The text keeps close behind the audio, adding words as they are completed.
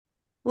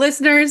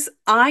Listeners,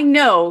 I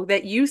know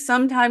that you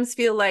sometimes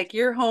feel like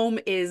your home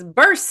is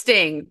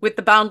bursting with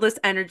the boundless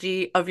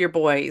energy of your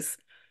boys.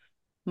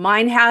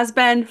 Mine has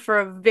been for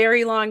a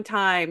very long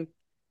time.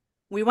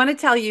 We want to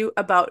tell you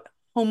about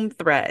Home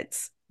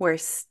Threads, where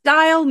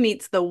style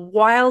meets the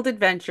wild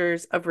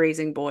adventures of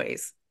raising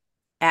boys.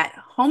 At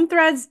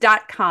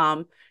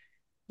homethreads.com,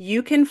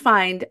 you can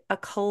find a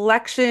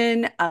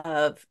collection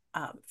of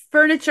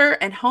furniture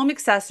and home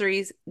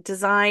accessories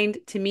designed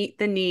to meet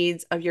the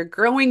needs of your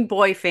growing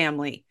boy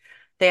family.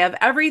 They have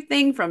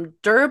everything from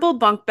durable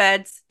bunk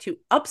beds to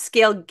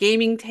upscale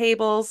gaming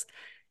tables.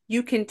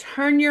 You can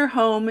turn your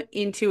home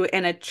into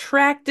an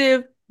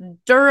attractive,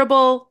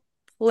 durable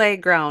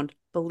playground,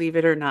 believe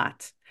it or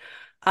not.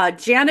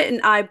 Janet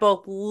and I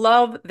both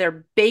love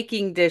their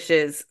baking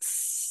dishes.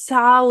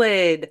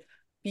 Solid,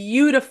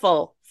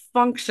 beautiful,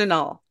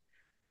 functional.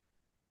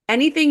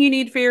 Anything you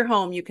need for your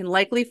home, you can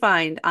likely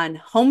find on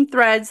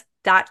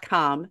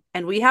homethreads.com,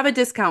 and we have a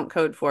discount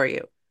code for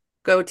you.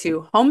 Go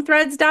to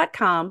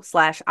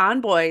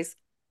homethreads.com/onboys.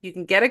 You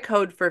can get a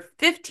code for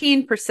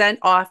 15%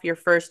 off your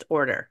first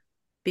order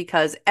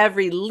because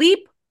every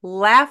leap,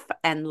 laugh,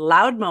 and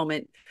loud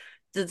moment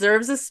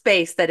deserves a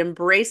space that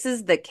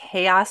embraces the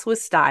chaos with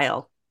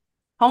style.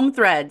 Home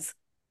Threads,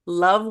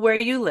 love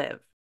where you live.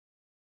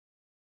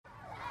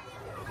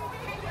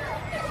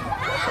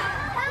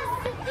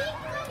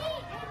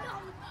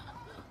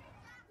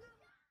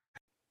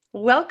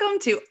 Welcome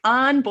to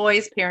On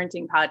Boys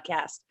Parenting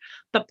Podcast,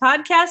 the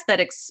podcast that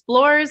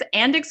explores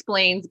and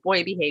explains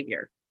boy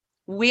behavior.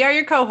 We are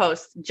your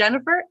co-hosts,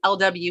 Jennifer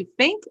L.W.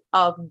 Fink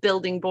of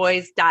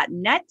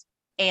buildingboys.net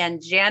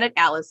and Janet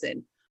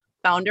Allison,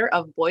 founder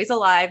of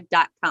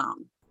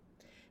boysalive.com.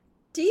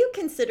 Do you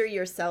consider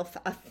yourself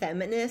a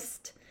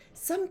feminist?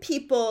 Some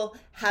people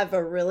have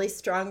a really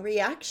strong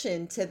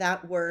reaction to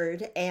that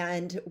word,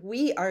 and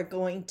we are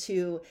going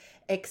to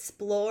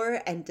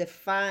explore and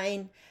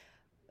define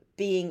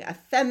being a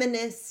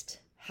feminist.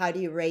 How do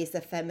you raise a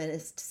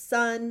feminist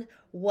son?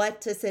 What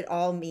does it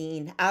all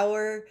mean?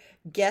 Our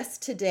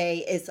guest today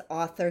is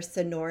author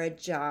Sonora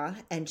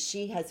Jha, and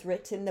she has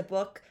written the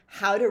book,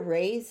 How to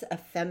Raise a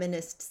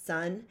Feminist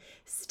Son.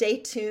 Stay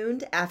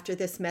tuned after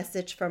this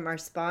message from our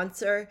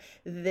sponsor.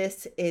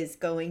 This is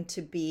going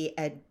to be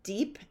a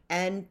deep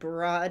and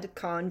broad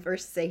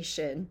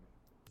conversation.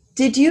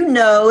 Did you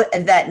know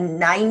that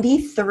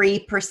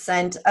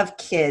 93% of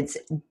kids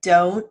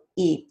don't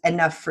eat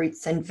enough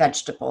fruits and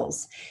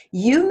vegetables?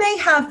 You may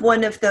have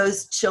one of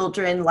those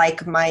children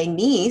like my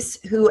niece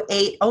who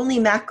ate only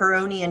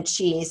macaroni and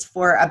cheese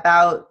for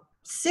about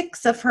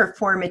 6 of her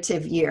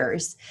formative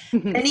years.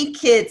 Many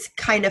kids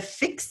kind of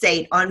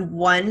fixate on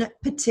one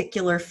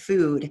particular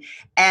food,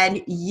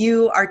 and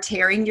you are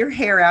tearing your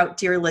hair out,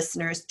 dear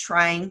listeners,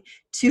 trying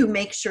to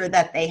make sure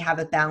that they have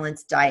a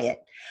balanced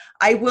diet.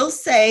 I will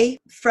say,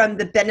 from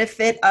the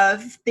benefit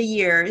of the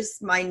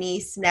years, my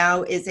niece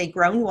now is a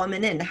grown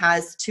woman and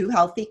has 2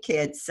 healthy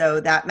kids,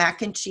 so that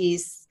mac and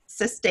cheese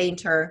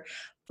sustained her.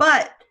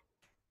 But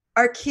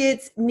our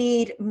kids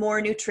need more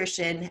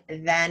nutrition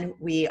than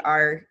we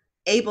are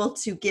able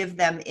to give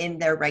them in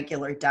their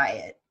regular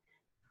diet.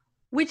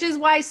 Which is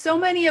why so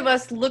many of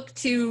us look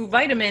to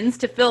vitamins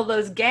to fill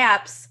those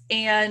gaps.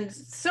 And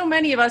so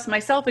many of us,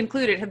 myself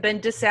included, have been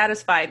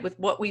dissatisfied with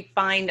what we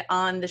find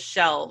on the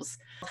shelves.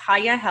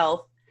 Haya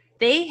Health,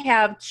 they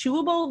have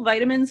chewable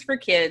vitamins for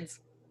kids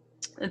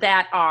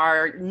that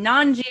are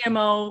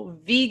non-GMO,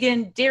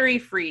 vegan,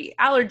 dairy-free,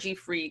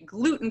 allergy-free,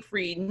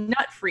 gluten-free,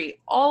 nut-free,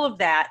 all of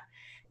that.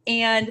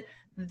 And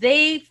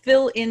they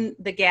fill in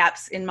the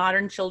gaps in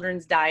modern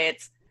children's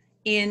diets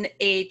in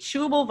a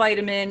chewable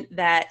vitamin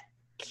that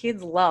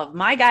kids love.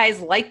 My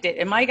guys liked it,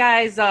 and my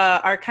guys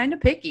are kind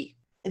of picky.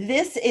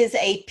 This is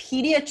a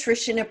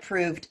pediatrician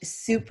approved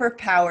super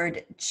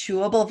powered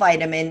chewable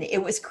vitamin.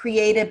 It was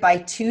created by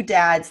 2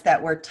 dads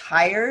that were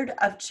tired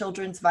of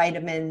children's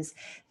vitamins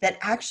that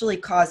actually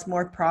cause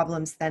more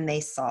problems than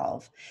they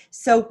solve.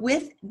 So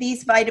with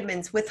these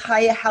vitamins, with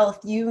Haya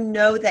Health, you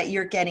know that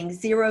you're getting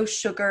 0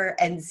 sugar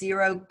and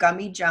 0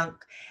 gummy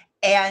junk,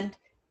 and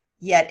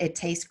yet it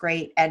tastes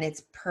great and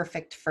it's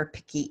perfect for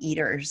picky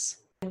eaters.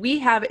 We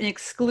have an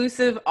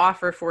exclusive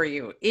offer for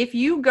you. If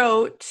you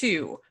go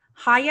to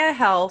Haya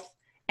Health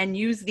and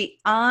use the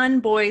On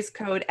Boys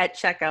code at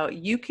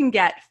checkout, you can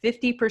get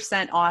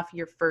 50% off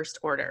your first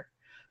order.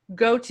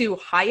 Go to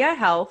Haya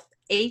Health,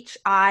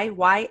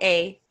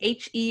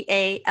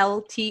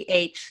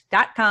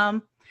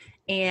 HIYAHEALTH.com,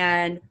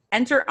 and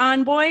enter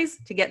On Boys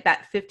to get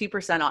that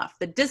 50% off.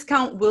 The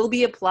discount will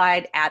be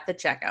applied at the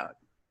checkout.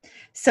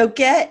 So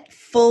get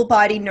full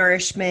body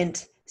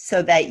nourishment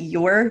so that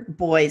your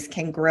boys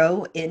can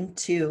grow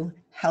into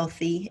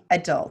healthy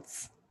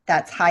adults.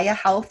 That's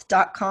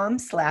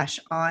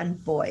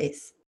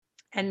hayahealth.com/onboys.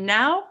 And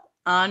now,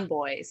 On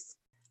Boys.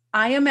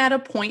 I am at a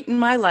point in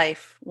my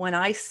life when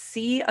I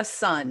see a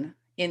son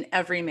in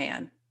every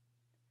man.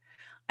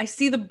 I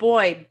see the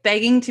boy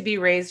begging to be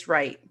raised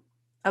right,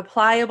 a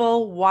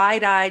pliable,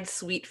 wide-eyed,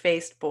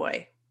 sweet-faced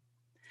boy.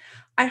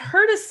 I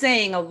heard a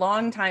saying a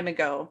long time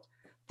ago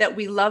that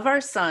we love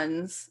our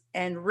sons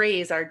and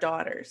raise our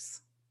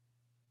daughters.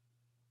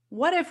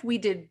 What if we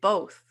did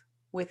both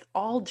with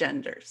all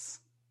genders?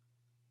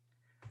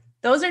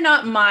 Those are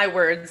not my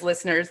words,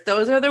 listeners.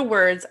 Those are the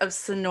words of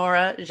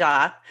Sonora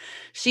Jha.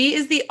 She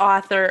is the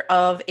author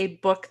of a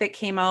book that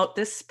came out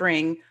this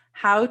spring,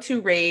 How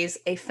to Raise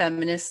a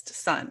Feminist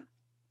Son.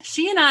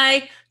 She and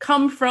I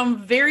come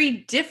from very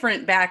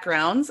different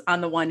backgrounds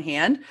on the one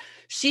hand.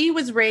 She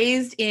was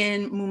raised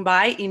in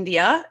Mumbai,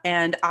 India,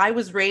 and I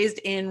was raised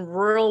in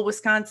rural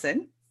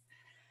Wisconsin.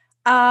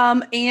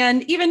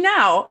 And even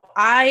now,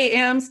 I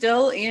am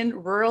still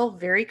in rural,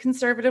 very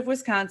conservative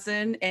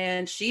Wisconsin,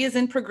 and she is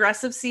in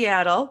progressive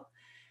Seattle.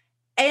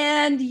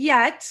 And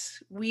yet,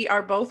 we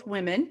are both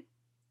women.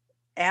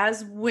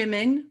 As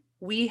women,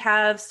 we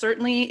have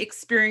certainly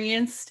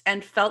experienced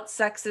and felt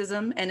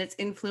sexism and its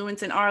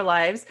influence in our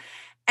lives.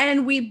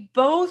 And we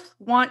both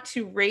want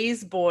to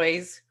raise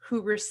boys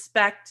who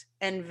respect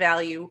and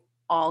value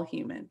all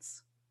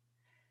humans.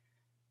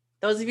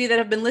 Those of you that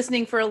have been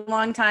listening for a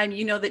long time,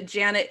 you know that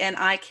Janet and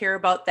I care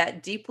about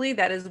that deeply.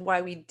 That is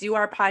why we do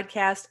our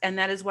podcast, and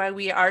that is why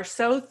we are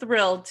so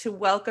thrilled to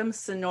welcome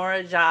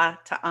Sonora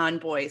Jha to On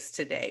Boys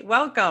today.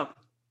 Welcome.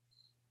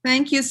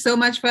 Thank you so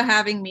much for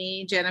having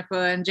me,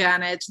 Jennifer and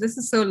Janet. This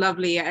is so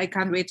lovely. I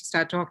can't wait to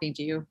start talking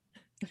to you.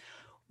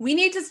 We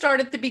need to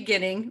start at the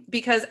beginning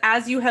because,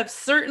 as you have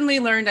certainly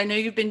learned, I know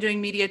you've been doing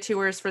media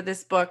tours for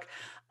this book,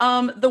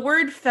 the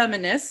word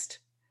feminist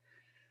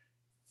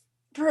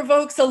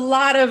provokes a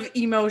lot of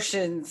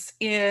emotions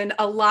in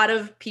a lot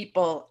of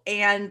people.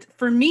 And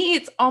for me,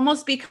 it's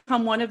almost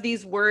become one of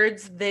these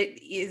words that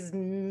is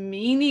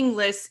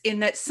meaningless in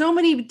that so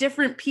many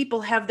different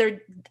people have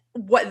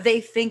what they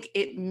think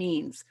it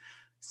means.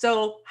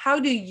 So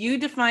how do you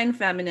define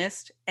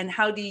feminist, and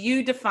how do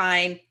you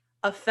define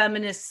a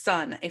feminist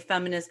son, a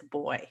feminist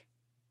boy?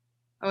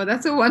 Oh,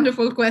 that's a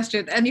wonderful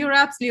question. And you're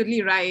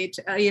absolutely right.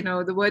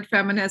 The word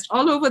feminist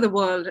all over the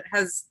world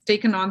has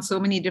taken on so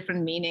many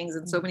different meanings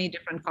and so many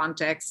different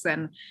contexts.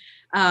 And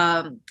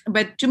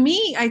but to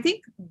me, I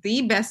think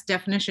the best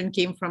definition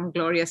came from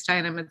Gloria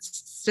Steinem. It's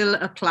still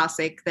a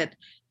classic that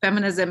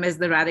feminism is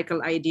the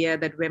radical idea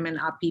that women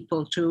are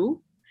people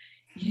too.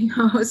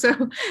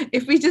 So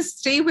if we just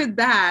stay with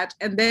that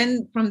and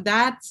then from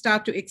that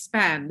start to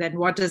expand, then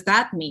what does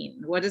that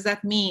mean? What does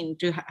that mean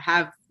to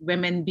have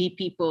women be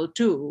people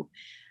too?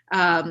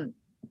 To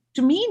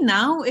me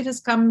now it has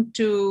come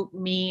to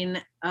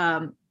mean,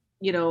 an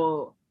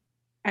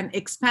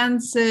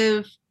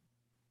expansive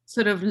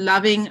sort of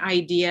loving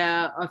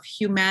idea of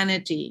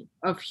humanity,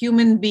 of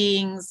human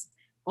beings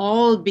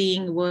all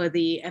being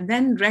worthy, and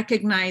then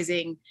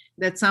recognizing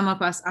that some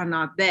of us are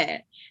not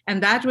there.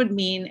 And that would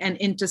mean an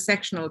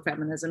intersectional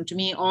feminism. To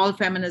me, all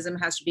feminism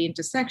has to be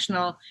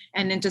intersectional,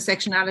 and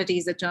intersectionality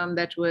is a term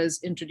that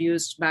was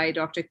introduced by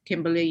Dr.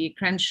 Kimberly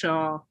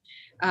Crenshaw,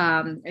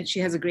 and she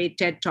has a great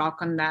TED talk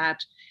on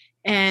that.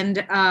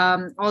 And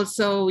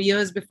also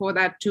years before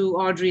that too,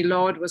 Audre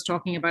Lorde was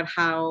talking about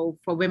how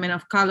for women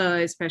of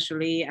color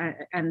especially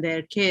and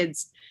their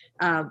kids,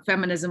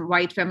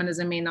 white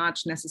feminism may not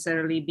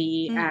necessarily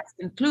be as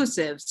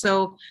inclusive.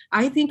 So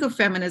I think of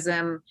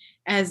feminism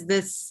as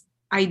this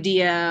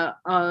idea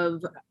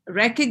of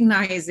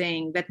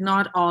recognizing that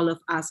not all of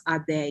us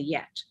are there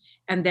yet.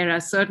 And there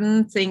are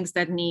certain things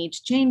that need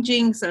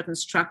changing, certain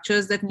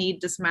structures that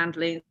need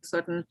dismantling,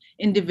 certain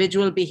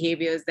individual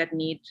behaviors that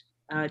need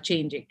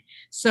changing.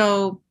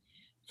 So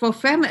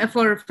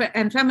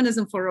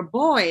feminism for a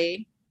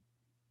boy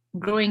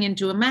growing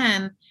into a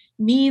man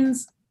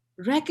means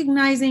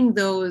recognizing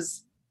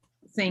those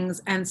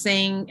things and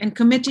saying and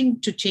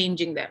committing to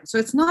changing them. So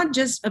it's not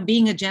just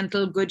being a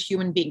gentle, good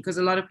human being, because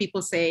a lot of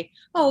people say,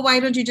 oh, why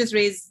don't you just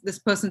raise this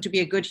person to be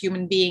a good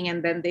human being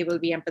and then they will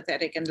be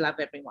empathetic and love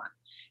everyone?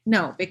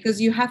 No,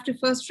 because you have to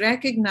first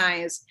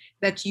recognize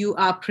that you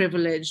are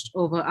privileged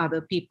over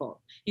other people.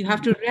 You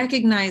have to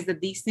recognize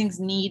that these things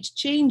need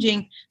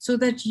changing so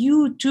that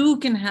you too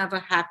can have a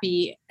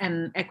happy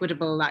and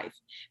equitable life,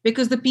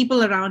 because the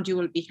people around you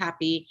will be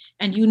happy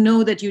and you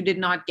know that you did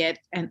not get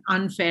an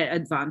unfair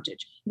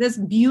advantage. There's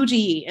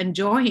beauty and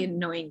joy in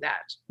knowing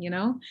that,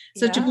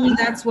 So to me,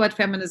 that's what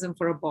feminism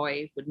for a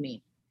boy would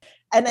mean.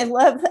 And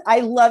I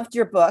loved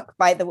your book,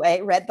 by the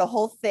way, read the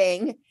whole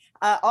thing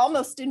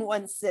almost in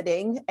one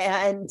sitting.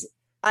 And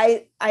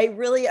I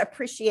really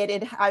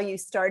appreciated how you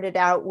starting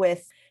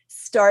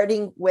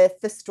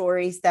with the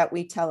stories that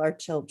we tell our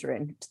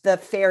children, the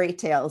fairy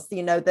tales,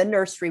 the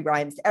nursery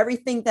rhymes,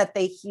 everything that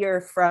they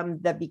hear from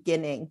the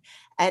beginning,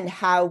 and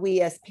how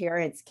we as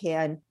parents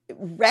can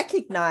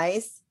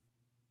recognize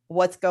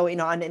what's going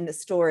on in the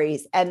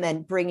stories and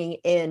then bringing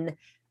in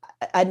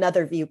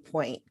another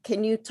viewpoint.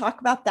 Can you talk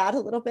about that a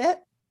little bit?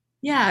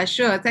 Yeah,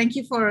 sure. Thank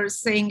you for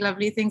saying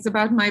lovely things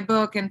about my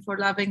book and for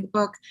loving the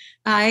book.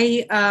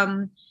 I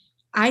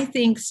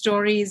think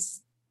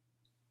stories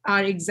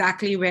are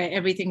exactly where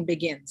everything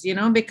begins,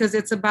 because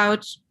it's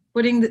about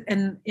putting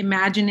an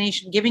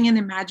imagination, giving an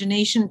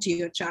imagination to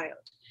your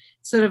child,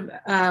 sort of,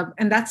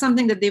 and that's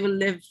something that they will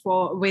live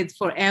with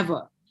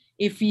forever.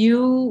 if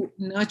you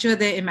nurture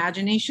their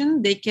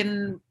imagination, they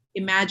can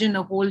imagine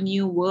a whole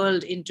new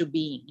world into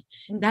being.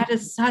 That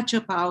is such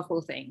a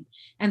powerful thing.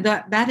 And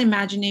that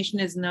imagination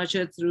is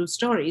nurtured through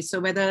stories. So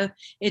whether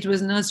it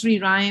was nursery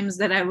rhymes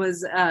that I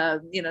was,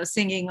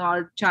 singing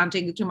or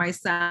chanting to my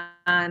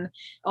son,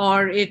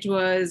 or it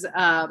was,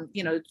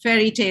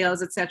 fairy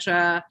tales,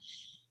 etc.,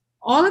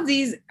 all of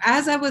these,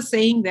 as I was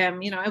saying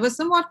them, I was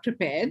somewhat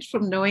prepared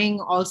from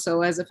knowing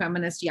also as a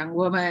feminist young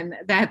woman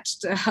that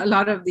a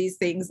lot of these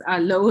things are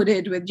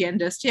loaded with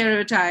gender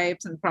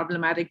stereotypes and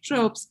problematic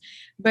tropes.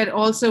 But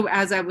also,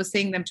 as I was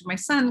saying them to my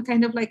son,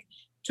 kind of like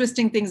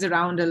twisting things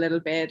around a little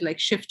bit, like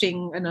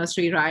shifting a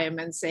nursery rhyme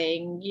and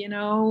saying,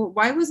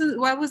 why was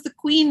the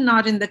queen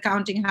not in the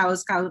counting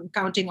house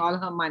counting all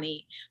her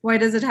money? Why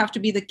does it have to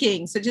be the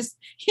king? So just,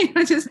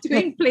 just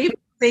doing playful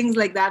things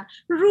like that,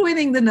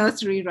 ruining the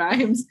nursery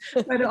rhymes,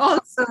 but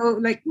also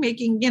like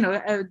making,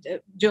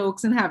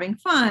 jokes and having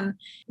fun,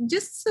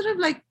 just sort of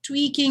like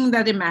tweaking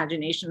that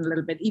imagination a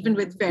little bit, even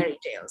with fairy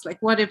tales. Like,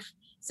 what if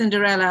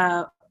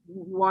Cinderella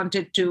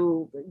wanted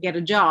to get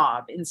a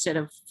job instead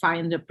of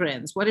find a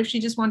prince? What if she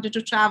just wanted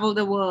to travel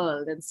the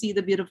world and see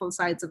the beautiful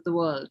sights of the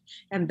world?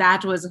 And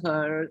that was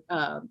her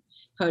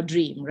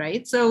dream,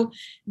 right? So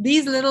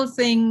these little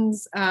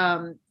things,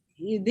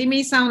 they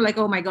may sound like,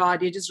 oh my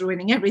God, you're just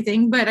ruining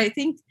everything. But I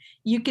think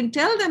you can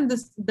tell them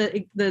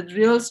the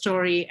real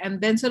story and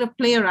then sort of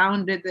play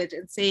around with it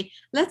and say,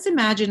 let's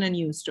imagine a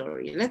new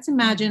story. Let's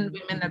imagine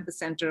women at the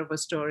center of a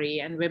story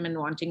and women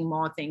wanting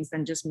more things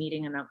than just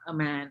meeting a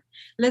man.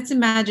 Let's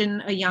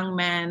imagine a young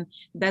man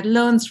that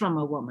learns from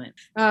a woman.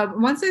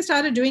 Once I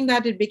started doing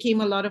that, it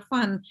became a lot of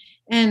fun.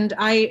 And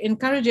I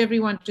encourage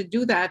everyone to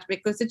do that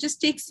because it just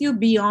takes you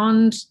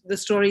beyond the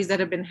stories that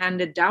have been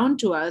handed down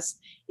to us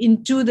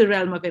into the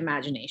realm of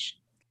imagination.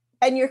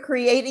 And you're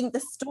creating the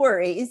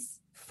stories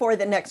for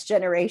the next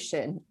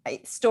generation.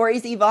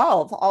 Stories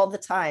evolve all the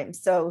time.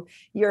 So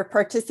you're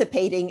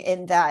participating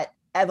in that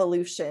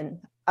evolution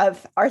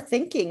of our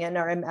thinking and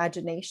our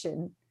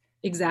imagination.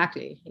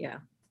 Exactly. Yeah.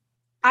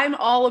 I'm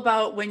all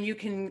about when you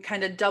can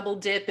kind of double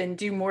dip and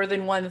do more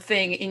than one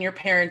thing in your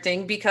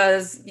parenting,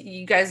 because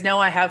you guys know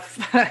I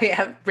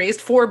have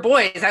raised 4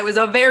 boys. I was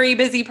a very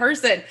busy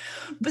person.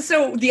 But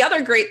so the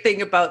other great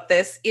thing about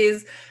this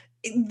is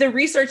the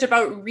research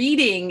about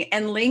reading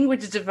and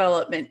language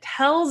development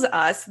tells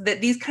us that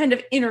these kind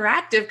of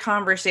interactive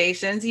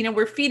conversations,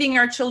 we're feeding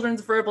our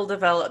children's verbal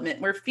development.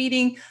 We're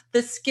feeding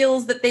the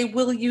skills that they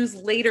will use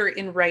later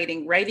in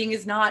writing. Writing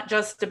is not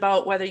just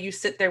about whether you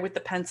sit there with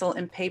the pencil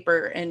and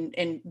paper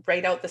and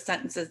write out the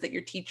sentences that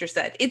your teacher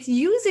said. It's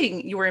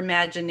using your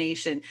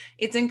imagination.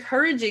 It's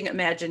encouraging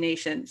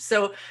imagination.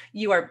 So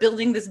you are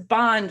building this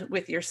bond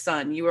with your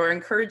son. You are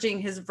encouraging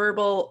his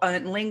verbal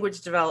and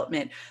language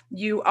development.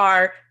 You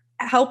are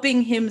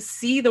helping him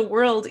see the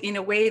world in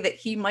a way that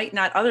he might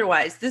not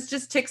otherwise. This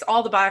just ticks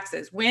all the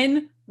boxes.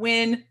 Win,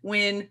 win,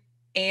 win,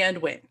 and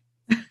win.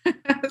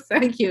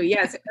 Thank you.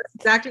 Yes, that's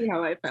exactly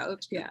how I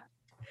felt. Yeah.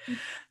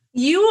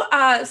 You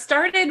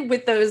started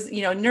with those,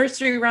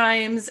 nursery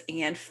rhymes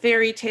and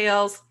fairy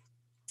tales.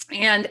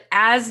 And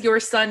as your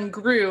son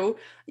grew,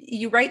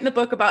 you write in the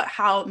book about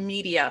how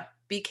media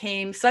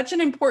became such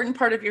an important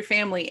part of your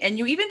family. And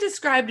you even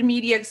described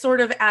media sort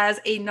of as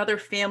another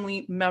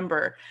family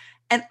member.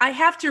 And I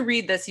have to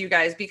read this, you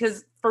guys,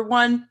 because for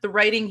one, the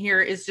writing here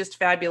is just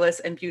fabulous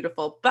and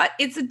beautiful, but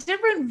it's a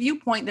different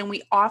viewpoint than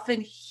we often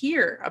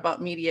hear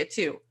about media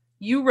too.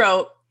 You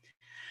wrote,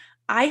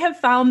 I have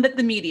found that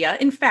the media,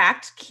 in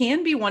fact,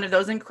 can be one of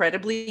those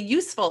incredibly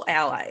useful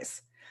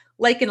allies.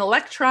 Like an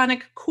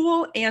electronic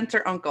cool aunt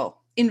or uncle.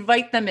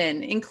 Invite them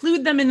in,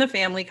 include them in the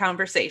family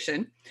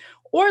conversation,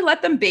 or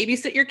let them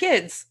babysit your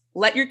kids.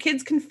 Let your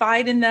kids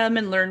confide in them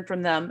and learn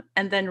from them,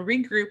 and then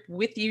regroup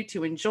with you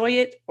to enjoy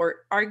it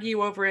or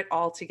argue over it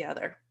all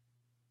together.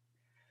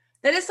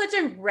 That is such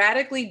a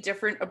radically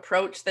different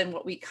approach than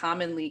what we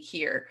commonly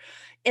hear,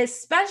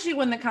 especially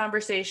when the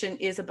conversation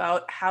is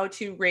about how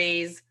to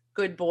raise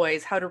good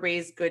boys, how to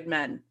raise good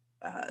men.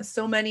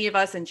 So many of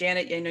us, and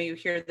Janet, I know you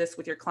hear this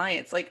with your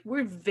clients, like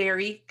we're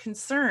very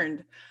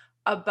concerned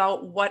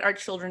about what our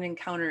children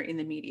encounter in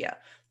the media.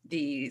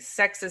 The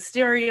sexist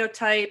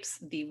stereotypes,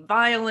 the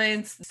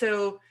violence.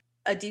 So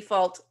a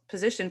default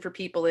position for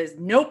people is,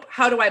 nope,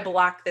 how do I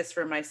block this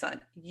for my son?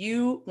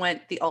 You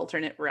went the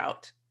alternate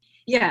route.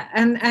 Yeah,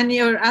 and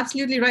you're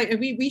absolutely right.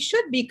 We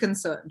should be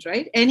concerned,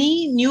 right?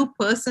 Any new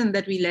person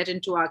that we let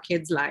into our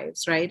kids'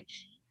 lives, right?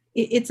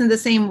 It's in the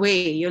same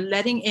way. You're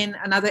letting in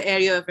another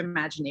area of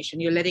imagination.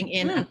 You're letting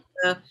in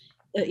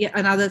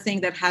another thing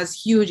that has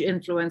huge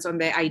influence on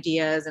their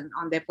ideas and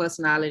on their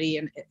personality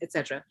and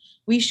etc.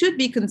 We should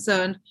be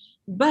concerned,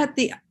 but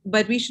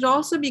we should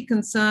also be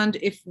concerned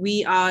if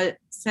we are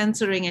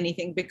censoring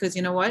anything, because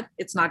you know what?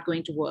 It's not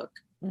going to work.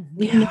 Mm-hmm.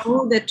 We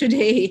know that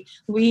today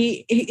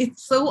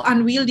it's so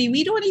unwieldy.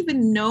 We don't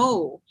even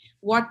know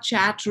what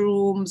chat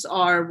rooms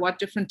or what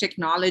different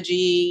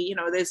technology,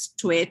 there's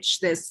Twitch,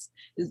 there's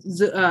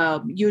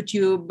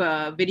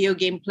YouTube, video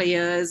game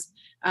players.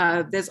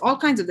 There's all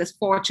kinds of this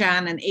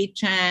 4chan and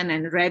 8chan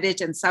and Reddit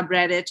and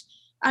subreddit.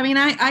 I mean,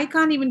 I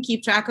can't even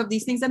keep track of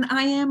these things. And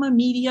I am a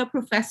media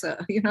professor,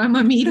 I'm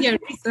a media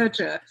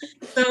researcher.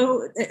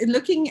 So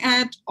looking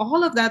at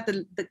all of that,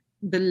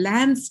 the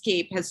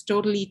landscape has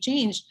totally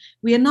changed.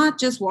 We are not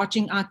just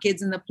watching our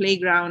kids in the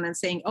playground and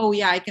saying, oh,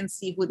 yeah, I can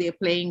see who they're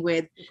playing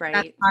with. Right.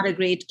 That's not a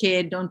great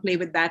kid. Don't play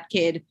with that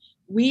kid.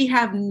 We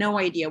have no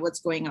idea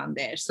what's going on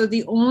there. So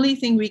the only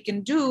thing we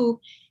can do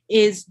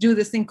is do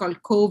this thing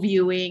called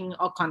co-viewing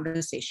or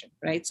conversation,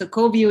 right? So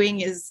co-viewing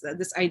is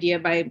this idea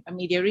by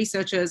media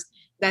researchers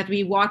that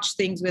we watch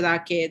things with our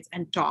kids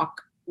and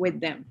talk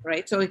with them,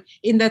 right? So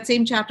in that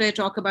same chapter, I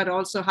talk about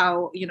also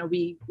how,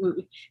 we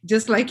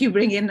just like you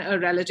bring in a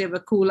relative, a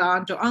cool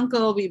aunt or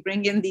uncle, we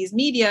bring in these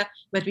media,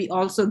 but we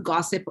also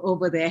gossip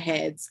over their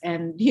heads.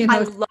 And, I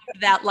love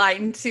that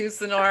line too,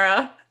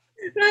 Sonora.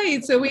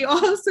 Right. So we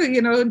also,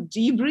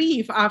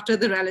 debrief after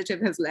the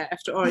relative has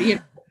left, or,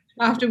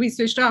 after we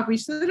switched off, we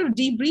sort of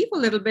debrief a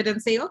little bit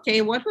and say,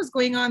 okay, what was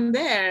going on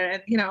there?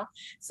 And,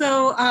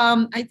 so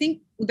I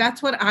think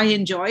that's what I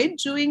enjoyed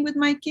doing with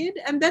my kid.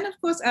 And then, of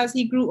course, as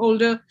he grew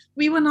older,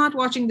 we were not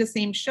watching the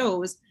same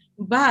shows,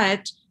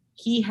 but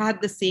he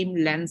had the same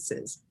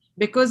lenses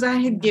because I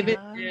had given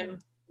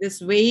him this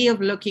way of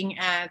looking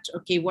at,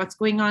 okay, what's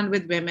going on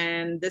with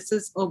women? This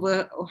is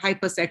over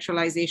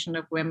hypersexualization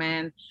of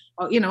women.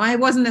 Or, I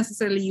wasn't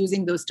necessarily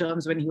using those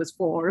terms when he was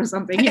 4 or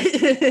something.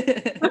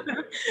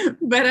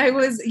 But I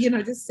was,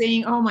 just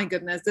saying, oh my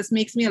goodness, this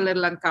makes me a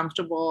little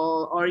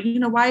uncomfortable. Or,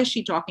 why is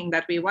she talking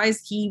that way? Why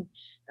is he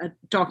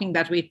talking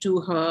that way to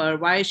her?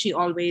 Why is she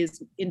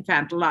always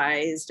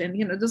infantilized?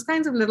 And, those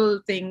kinds of little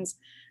things.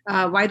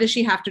 Why does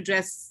she have to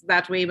dress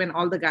that way when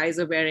all the guys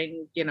are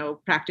wearing,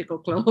 practical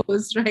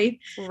clothes, right?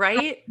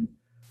 Right.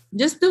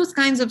 Just those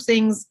kinds of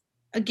things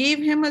gave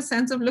him a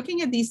sense of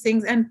looking at these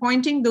things and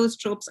pointing those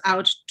tropes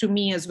out to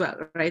me as well,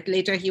 right?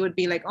 Later, he would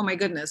be like, oh my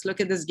goodness,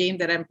 look at this game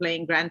that I'm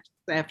playing, Grand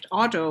Theft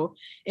Auto,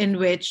 in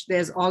which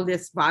there's all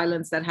this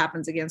violence that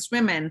happens against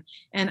women.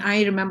 And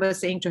I remember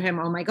saying to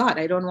him, oh my God,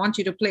 I don't want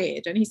you to play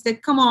it. And he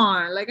said, come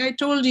on, like I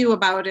told you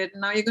about it.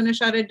 Now you're going to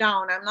shut it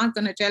down. I'm not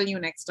going to tell you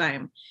next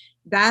time.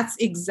 That's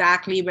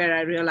exactly where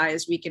I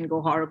realized we can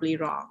go horribly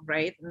wrong,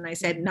 right? And I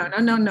said,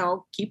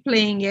 no, keep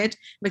playing it,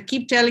 but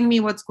keep telling me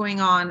what's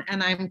going on.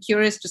 And I'm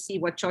curious to see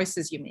what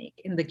choices you make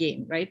in the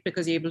game, right?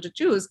 Because you're able to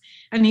choose.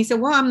 And he said,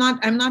 well, I'm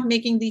not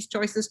making these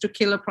choices to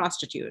kill a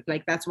prostitute.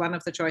 Like that's one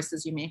of the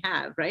choices you may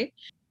have, right?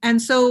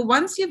 And so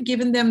once you've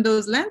given them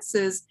those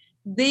lenses,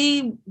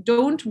 they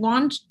don't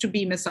want to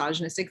be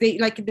misogynistic.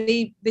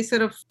 They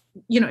sort of,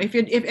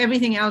 if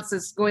everything else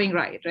is going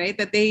right,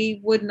 that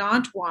they would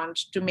not want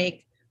to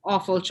make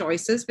awful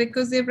choices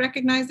because they've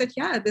recognized that,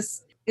 yeah,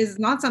 this is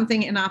not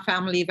something in our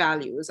family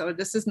values, or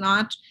this is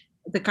not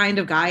the kind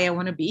of guy I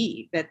want to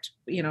be that,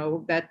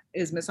 that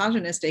is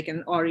misogynistic.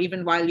 And, or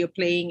even while you're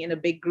playing in a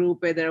big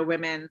group where there are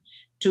women,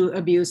 to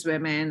abuse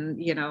women,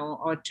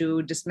 or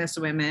to dismiss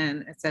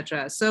women,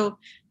 etc. So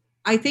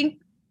I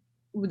think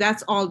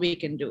that's all we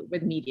can do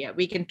with media.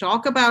 We can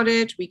talk about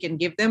it, we can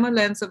give them a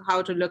lens of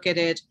how to look at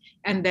it,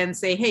 and then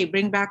say, hey,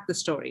 bring back the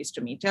stories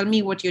to me. Tell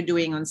me what you're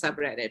doing on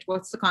subreddit.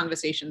 What's the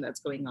conversation that's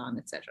going on,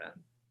 etc.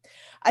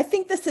 I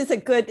think this is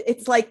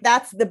it's like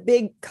that's the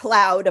big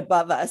cloud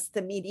above us,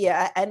 the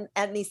media,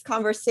 and these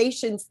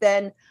conversations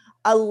then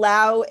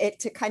allow it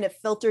to kind of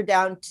filter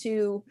down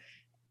to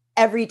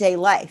everyday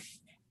life.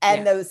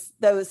 And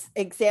those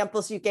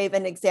examples, you gave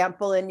an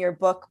example in your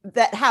book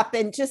that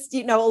happened just,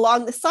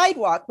 along the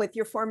sidewalk with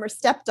your former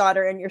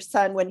stepdaughter and your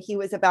son when he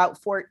was about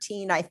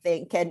 14, I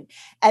think. And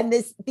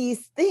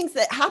these things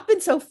that happen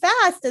so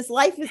fast as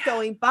life is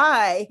going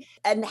by.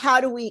 And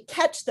how do we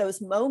catch those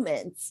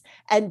moments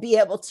and be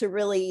able to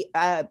really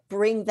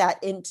bring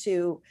that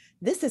into,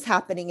 this is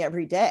happening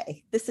every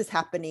day. This is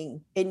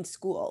happening in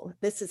school.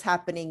 This is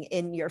happening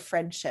in your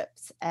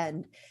friendships,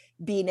 and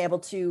being able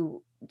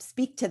to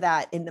speak to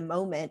that in the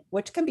moment,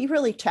 which can be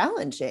really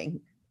challenging,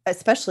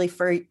 especially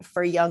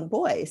for young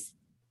boys.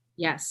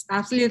 Yes,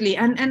 absolutely.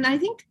 And I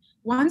think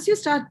once you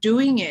start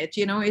doing it,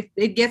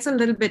 it gets a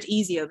little bit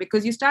easier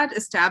because you start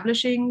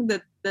establishing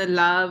the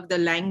love, the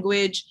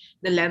language,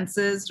 the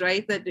lenses,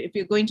 right? That if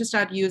you're going to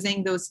start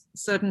using those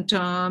certain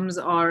terms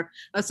or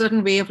a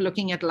certain way of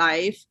looking at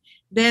life,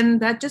 then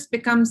that just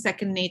becomes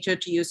second nature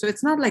to you. So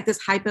it's not like this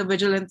hyper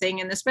vigilant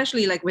thing. And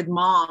especially like with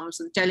moms,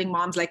 telling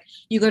moms like,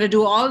 you got to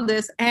do all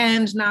this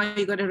and now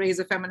you got to raise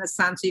a feminist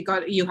son. So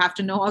you have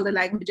to know all the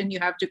language and you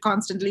have to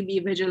constantly be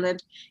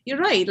vigilant. You're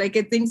right. Like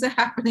things are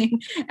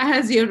happening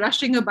as you're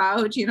rushing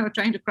about,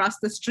 trying to cross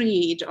the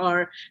street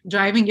or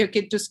driving your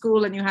kid to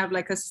school, and you have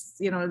like a,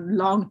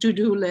 long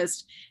to-do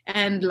list,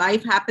 and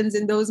life happens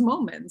in those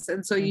moments.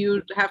 And so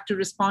you have to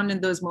respond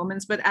in those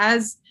moments. But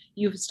as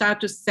you start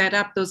to set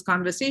up those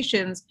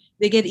conversations,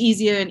 they get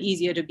easier and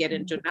easier to get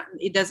into.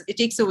 It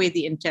takes away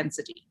the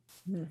intensity.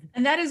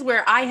 And that is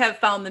where I have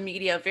found the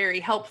media very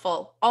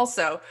helpful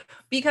also,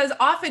 because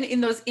often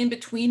in those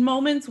in-between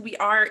moments, we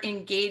are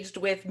engaged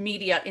with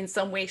media in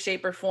some way,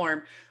 shape, or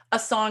form. a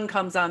song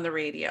comes on the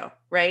radio,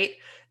 right?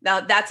 Now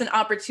that's an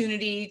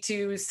opportunity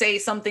to say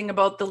something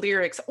about the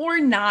lyrics or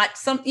not.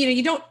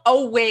 You don't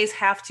always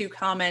have to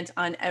comment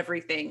on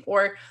everything,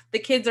 or the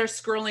kids are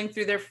scrolling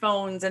through their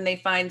phones and they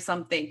find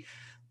something.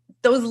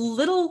 Those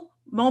little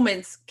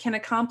moments can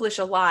accomplish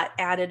a lot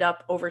added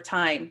up over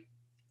time.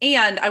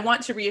 And I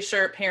want to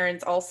reassure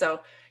parents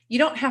also, you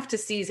don't have to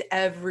seize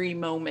every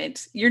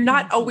moment. You're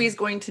not always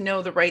going to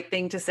know the right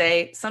thing to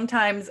say.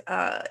 Sometimes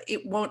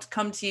it won't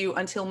come to you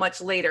until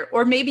much later.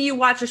 Or maybe you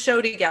watch a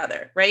show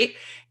together, right?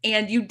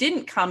 And you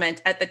didn't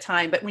comment at the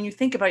time. But when you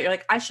think about it, you're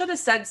like, I should have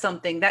said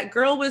something. That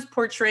girl was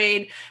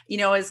portrayed,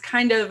 as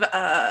kind of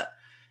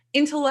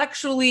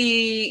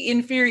intellectually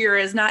inferior,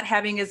 as not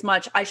having as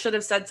much. I should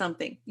have said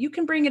something. You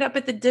can bring it up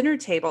at the dinner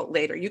table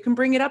later. You can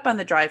bring it up on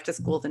the drive to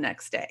school the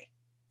next day.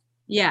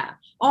 Yeah.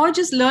 Or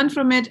just learn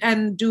from it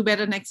and do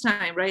better next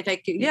time, right?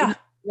 Like, yeah.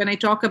 When I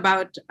talk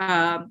about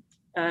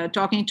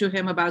talking to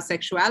him about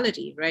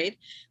sexuality, right?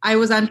 I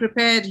was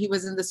unprepared. He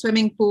was in the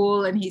swimming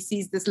pool and he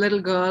sees this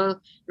little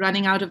girl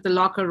running out of the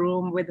locker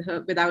room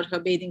without her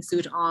bathing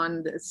suit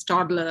on, this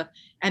toddler,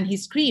 and he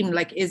screamed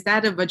like, "Is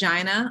that a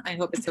vagina? I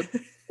hope it's a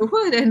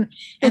wood."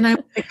 And I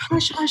was like,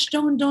 hush,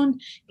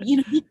 don't,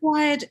 be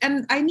quiet.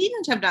 And I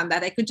needn't have done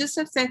that. I could just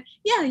have said,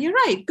 "Yeah, you're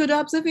right. Good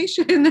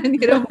observation." And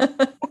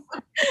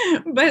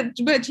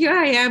but here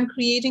I am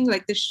creating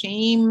like the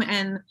shame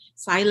and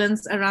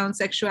silence around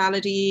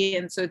sexuality.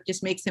 And so it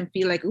just makes him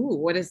feel like, ooh,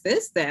 what is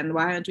this then?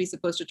 Why aren't we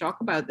supposed to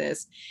talk about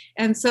this?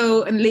 And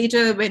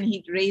later when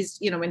he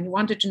when he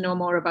wanted to know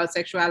more about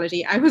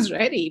sexuality, I was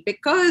ready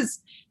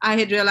because I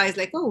had realized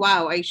like, oh,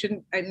 wow, I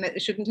shouldn't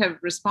have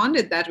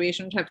responded that way. I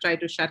shouldn't have tried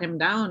to shut him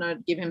down or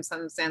give him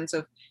some sense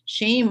of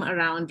shame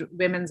around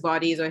women's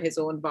bodies or his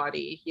own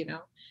body,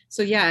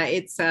 So yeah,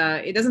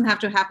 it doesn't have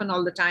to happen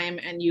all the time,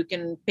 and you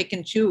can pick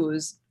and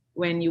choose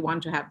when you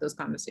want to have those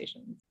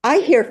conversations. I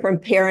hear from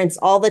parents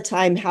all the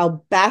time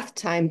how bath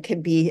time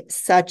can be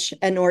such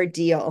an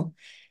ordeal.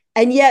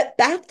 And yet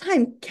bath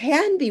time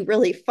can be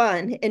really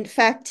fun. In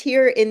fact,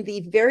 here in the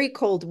very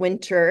cold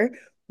winter,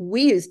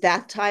 we use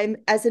bath time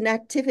as an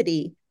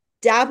activity.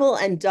 Dabble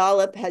and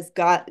Dollop has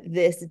got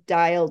this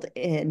dialed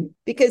in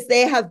because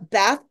they have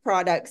bath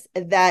products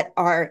that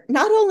are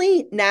not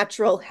only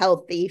natural,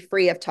 healthy,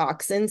 free of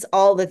toxins,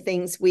 all the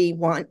things we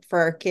want for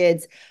our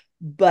kids,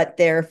 but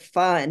they're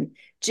fun.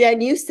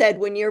 Jen, you said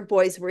when your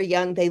boys were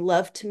young, they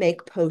loved to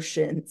make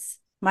potions.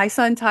 My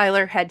son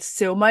Tyler had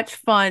so much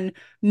fun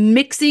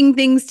mixing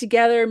things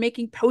together,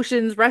 making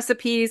potions,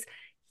 recipes.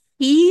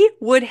 He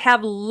would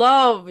have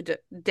loved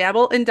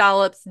Dabble and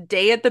Dollop's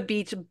Day at the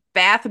Beach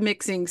bath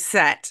mixing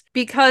set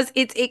because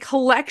it's a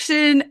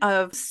collection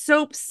of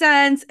soap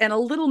scents and a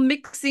little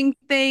mixing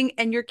thing,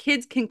 and your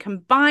kids can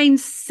combine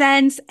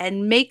scents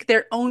and make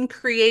their own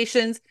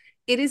creations.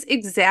 It is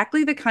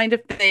exactly the kind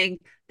of thing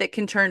that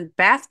can turn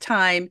bath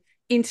time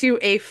into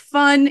a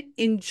fun,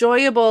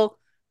 enjoyable,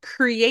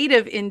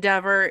 creative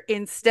endeavor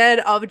instead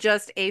of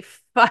just a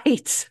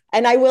fight.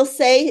 And I will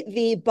say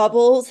the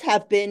bubbles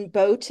have been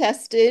Bo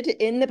tested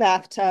in the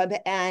bathtub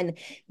and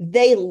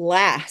they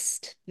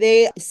last.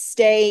 They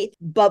stay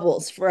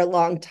bubbles for a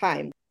long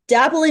time.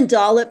 Dabble and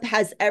Dollop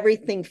has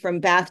everything from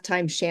bath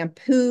time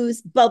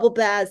shampoos, bubble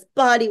baths,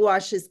 body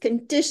washes,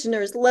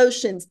 conditioners,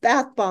 lotions,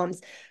 bath bombs,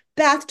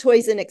 bath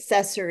toys, and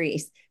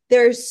accessories.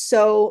 There's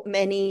so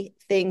many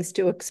things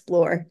to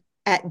explore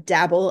at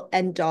Dabble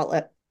and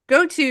Dollop.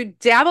 Go to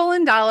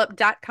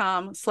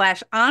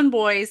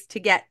dabbleanddollop.com/onboys to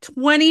get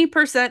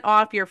 20%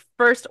 off your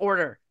first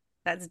order.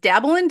 That's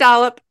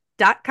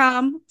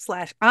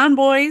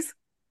dabbleanddollop.com/onboys,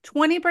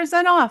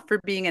 20% off for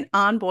being an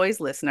On Boys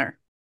listener.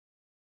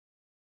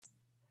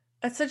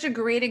 That's such a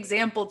great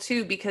example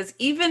too, because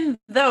even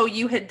though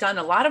you had done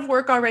a lot of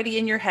work already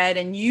in your head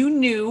and you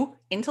knew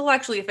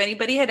intellectually, if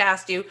anybody had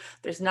asked you,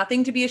 there's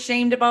nothing to be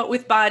ashamed about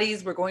with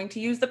bodies, we're going to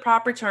use the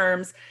proper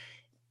terms.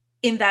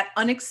 In that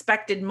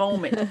unexpected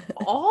moment,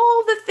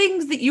 all the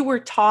things that you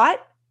were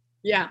taught,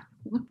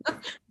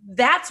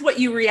 that's what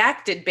you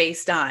reacted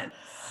based on.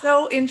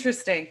 So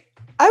interesting.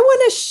 I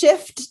want to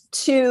shift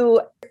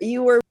to,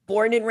 you were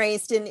born and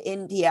raised in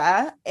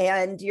India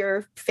and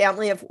your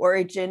family of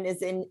origin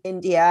is in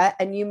India,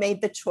 and you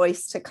made the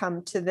choice to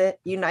come to the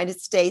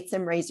United States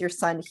and raise your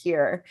son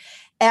here.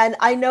 And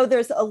I know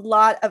there's a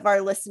lot of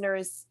our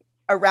listeners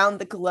around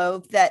the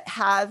globe that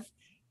have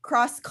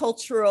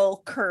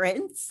cross-cultural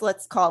currents,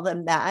 let's call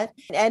them that.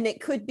 And it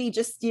could be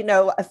just,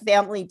 a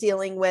family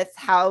dealing with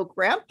how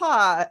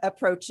grandpa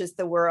approaches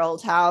the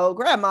world, how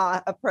grandma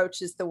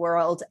approaches the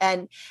world.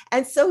 And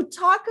so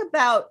talk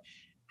about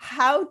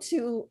how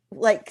to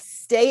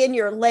stay in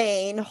your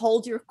lane,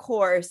 hold your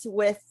course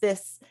with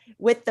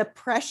the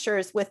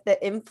pressures, with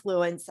the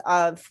influence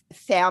of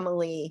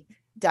family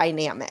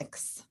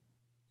dynamics.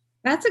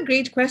 That's a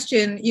great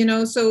question.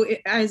 So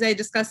as I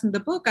discuss in the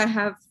book, I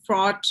have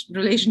fraught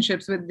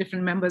relationships with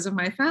different members of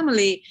my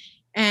family.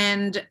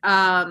 And,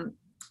 for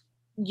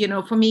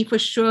me, for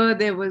sure,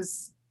 there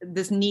was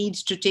this need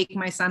to take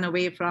my son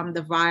away from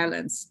the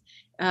violence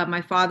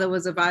My father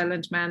was a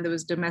violent man. There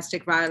was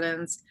domestic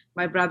violence.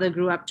 My brother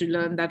grew up to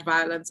learn that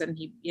violence, and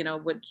he,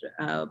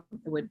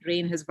 would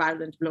rain his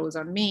violent blows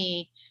on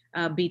me,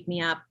 beat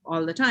me up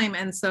all the time.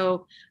 And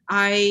so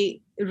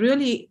I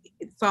really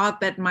thought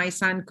that my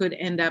son could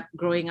end up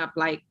growing up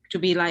to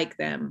be like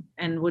them,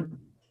 and would,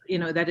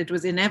 that it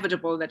was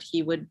inevitable that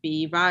he would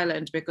be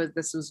violent because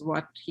this was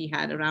what he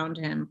had around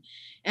him.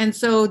 And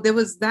so there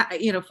was that,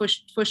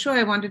 for sure,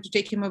 I wanted to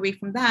take him away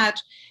from that.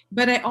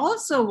 But there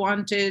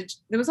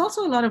was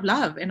also a lot of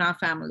love in our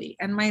family.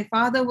 And my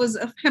father was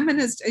a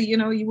feminist,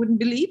 you wouldn't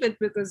believe it,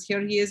 because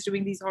here he is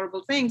doing these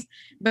horrible things,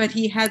 but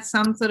he had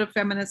some sort of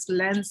feminist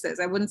lenses.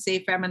 I wouldn't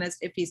say feminist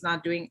if he's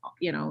not doing,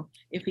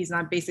 if he's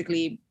not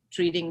basically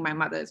treating my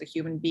mother as a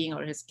human being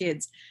or his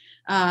kids.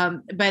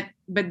 But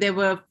there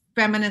were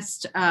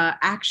feminist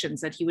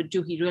actions that he would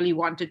do. He really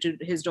wanted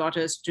his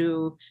daughters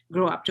to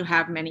grow up to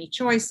have many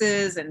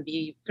choices and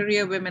be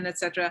career women,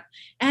 etc.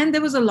 And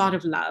there was a lot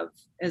of love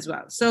as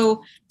well.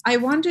 So I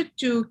wanted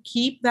to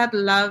keep that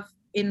love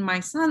in my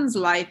son's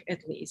life,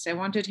 at least. I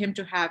wanted him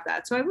to have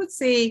that. So I would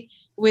say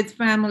with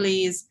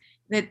families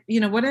that,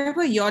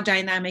 whatever your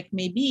dynamic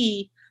may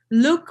be,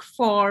 look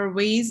for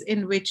ways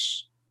in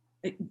which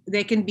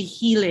there can be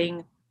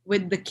healing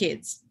with the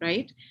kids,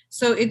 right?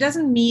 So it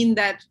doesn't mean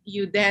that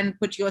you then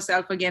put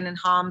yourself again in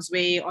harm's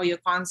way, or you're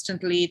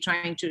constantly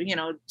trying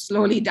to,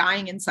 slowly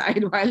dying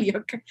inside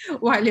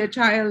while your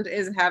child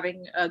is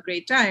having a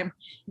great time,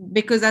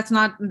 because that's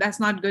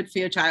not good for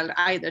your child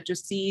either, to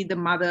see the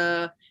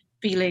mother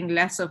feeling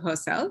less of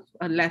herself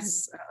or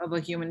less of a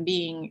human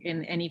being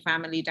in any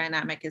family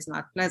dynamic is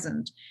not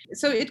pleasant.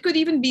 So it could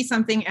even be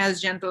something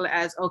as gentle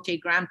as, okay,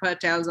 grandpa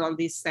tells all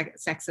these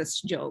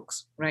sexist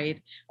jokes,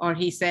 right? Or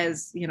he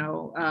says,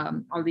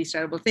 all these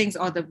terrible things,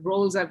 or the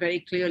roles are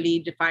very clearly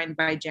defined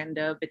by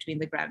gender between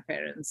the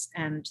grandparents,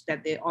 and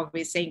that they're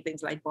always saying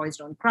things like boys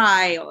don't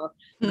cry, or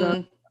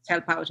girls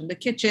help out in the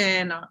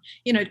kitchen, or,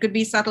 it could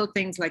be subtle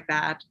things like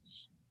that.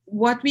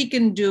 What we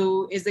can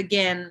do is,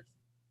 again,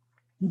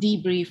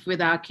 debrief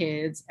with our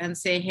kids and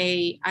say,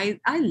 hey,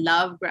 I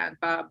love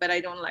grandpa, but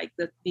I don't like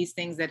these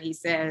things that he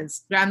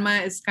says.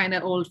 Grandma is kind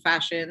of old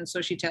fashioned,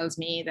 so she tells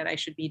me that I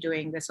should be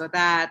doing this or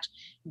that.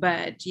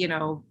 But,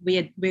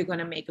 we're going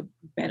to make a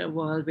better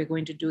world. We're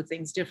going to do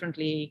things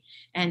differently.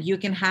 And you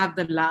can have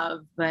the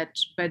love, but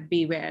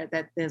beware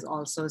that there's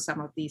also some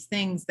of these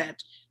things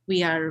that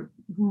we are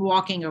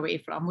walking away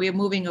from. We're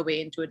moving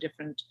away into a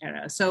different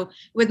era. So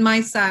with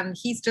my son,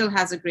 he still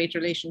has a great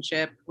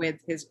relationship with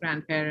his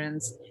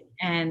grandparents,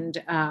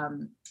 and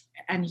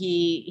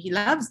he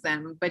loves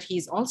them, but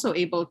he's also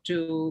able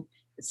to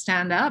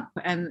stand up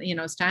and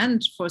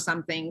stand for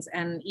some things,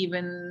 and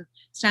even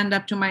stand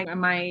up to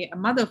my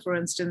mother, for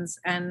instance,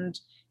 and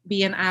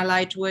be an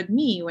ally toward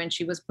me when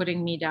she was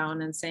putting me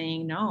down and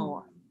saying,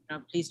 no,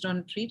 please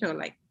don't treat her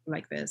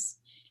like this.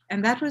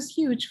 And that was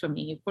huge for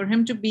me, for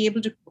him to be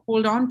able to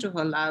hold on to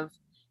her love,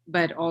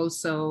 but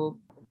also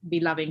be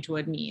loving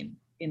toward me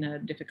in a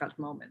difficult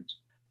moment.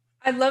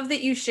 I love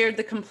that you shared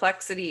the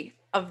complexity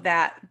of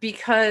that,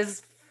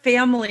 because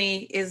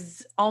family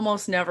is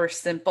almost never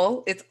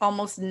simple. It's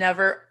almost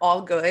never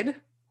all good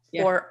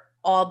or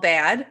all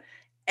bad.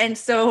 And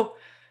so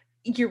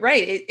you're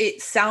right.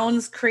 It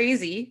sounds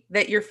crazy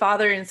that your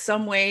father in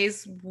some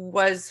ways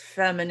was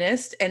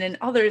feminist and in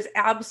others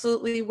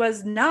absolutely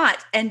was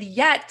not. And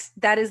yet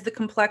that is the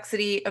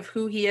complexity of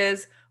who he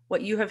is,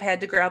 what you have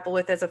had to grapple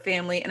with as a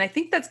family. And I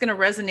think that's going to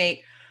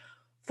resonate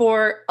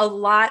for a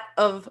lot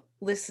of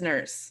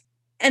listeners.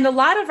 And a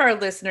lot of our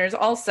listeners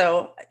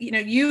also,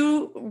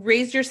 you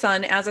raised your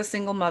son as a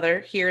single mother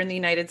here in the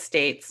United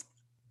States.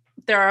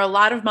 There are a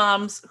lot of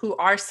moms who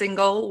are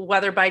single,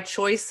 whether by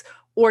choice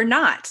or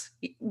not.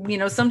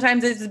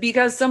 Sometimes it's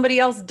because somebody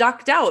else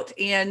ducked out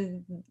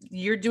and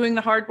you're doing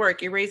the hard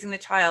work, you're raising the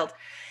child.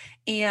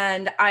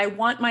 And I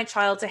want my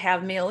child to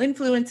have male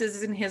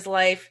influences in his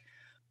life,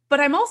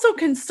 but I'm also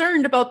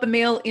concerned about the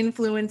male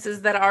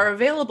influences that are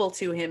available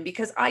to him,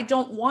 because I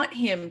don't want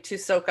him to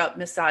soak up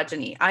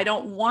misogyny. I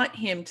don't want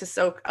him to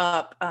soak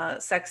up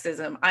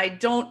sexism.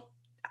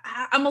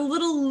 I'm a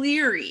little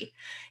leery.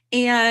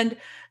 And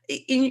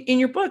in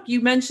your book,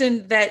 you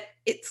mentioned that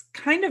it's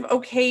kind of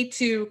okay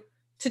to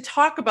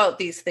talk about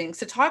these things,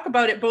 to talk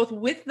about it both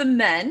with the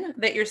men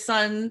that your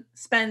son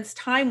spends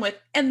time with,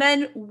 and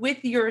then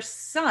with your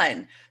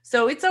son.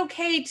 So it's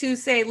okay to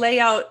lay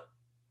out,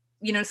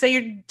 say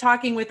you're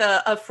talking with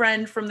a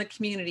friend from the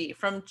community,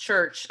 from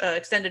church,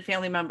 extended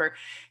family member.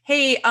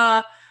 Hey,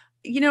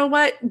 you know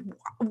what?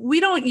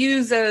 We don't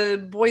use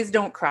boys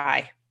don't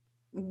cry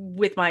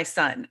with my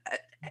son.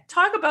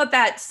 Talk about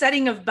that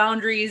setting of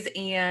boundaries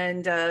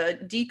and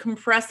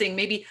decompressing,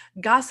 maybe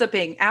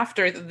gossiping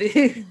after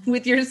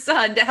with your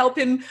son to help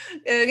him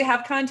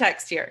have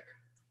context here.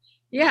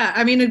 Yeah,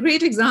 I mean, a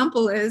great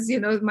example is,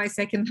 my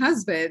second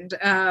husband.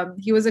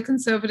 He was a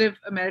conservative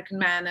American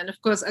man. And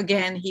of course,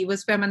 again, he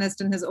was feminist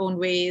in his own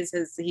ways.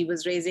 He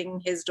was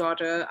raising his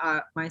daughter,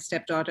 my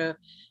stepdaughter,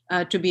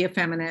 to be a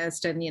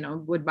feminist, and,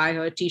 would buy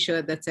her a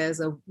t-shirt that says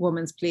a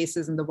woman's place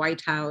is in the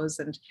White House.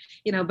 And,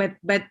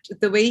 but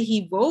the way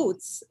he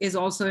votes is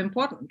also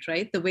important,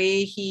 right? The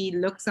way he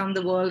looks on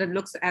the world and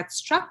looks at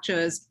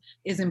structures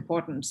is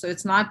important. So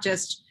it's not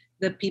just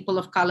the people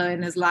of color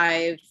in his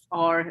life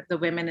or the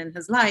women in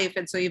his life.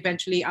 And so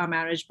eventually our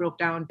marriage broke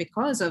down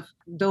because of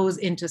those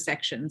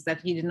intersections,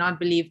 that he did not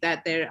believe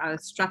that there are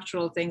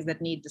structural things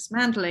that need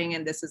dismantling,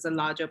 and this is a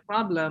larger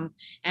problem,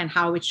 and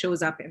how it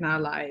shows up in our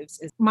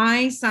lives.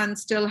 My son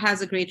still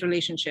has a great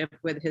relationship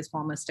with his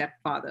former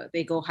stepfather.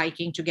 They go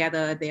hiking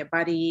together, they're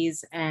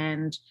buddies,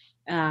 and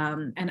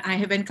I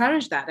have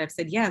encouraged that. I've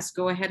said, yes,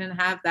 go ahead and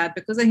have that,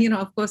 because,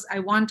 of course, I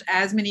want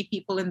as many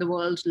people in the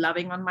world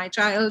loving on my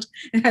child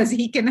as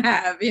he can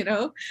have,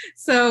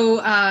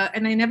 So,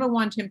 and I never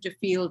want him to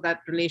feel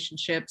that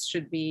relationships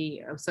should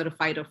be a sort of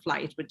fight or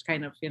flight, which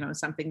kind of,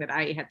 something that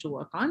I had to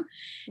work on.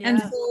 Yeah.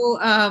 And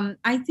so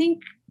I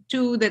think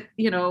too that,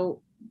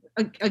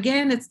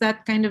 again, it's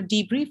that kind of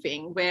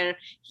debriefing where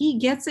he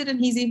gets it and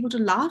he's able to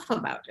laugh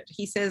about it.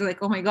 He says, like,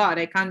 oh my God,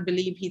 I can't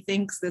believe he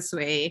thinks this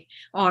way.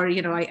 Or,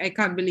 I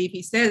can't believe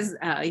he says,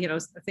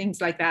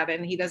 things like that.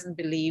 And he doesn't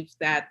believe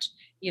that,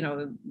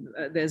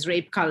 there's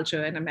rape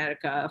culture in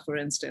America, for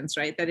instance,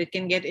 right? That it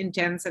can get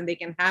intense and they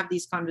can have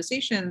these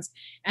conversations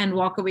and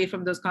walk away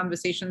from those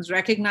conversations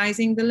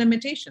recognizing the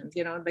limitations,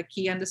 like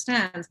he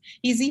understands.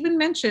 He's even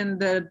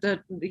mentioned the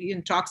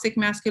toxic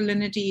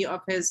masculinity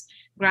of his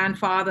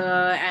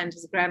grandfather and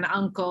his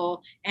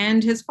granduncle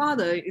and his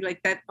father,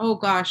 like that, oh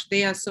gosh,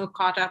 they are so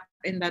caught up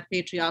in that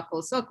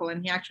patriarchal circle.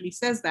 And he actually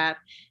says that.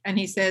 And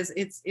he says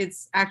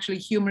it's actually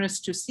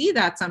humorous to see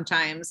that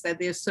sometimes, that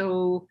they're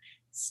so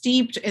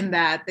steeped in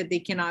that they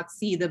cannot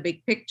see the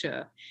big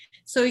picture.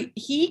 So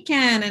he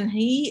can, and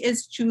he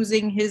is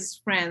choosing his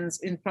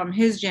friends from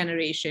his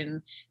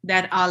generation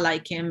that are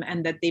like him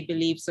and that they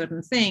believe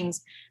certain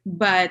things,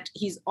 but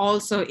he's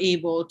also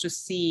able to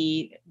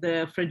see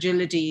the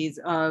fragilities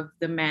of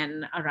the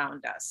men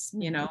around us,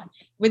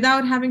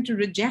 without having to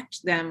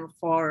reject them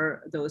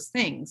for those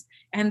things.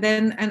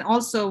 And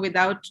also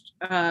without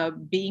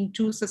being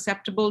too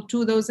susceptible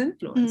to those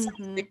influences,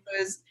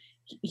 because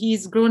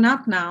he's grown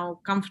up now,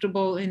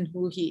 comfortable in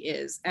who he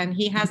is, and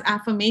he has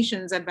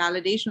affirmations and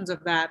validations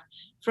of that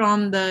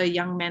from the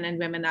young men and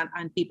women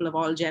and people of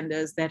all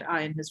genders that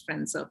are in his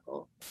friend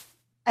circle.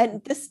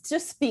 And this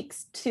just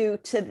speaks to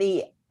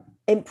the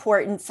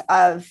importance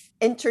of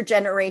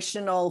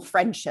intergenerational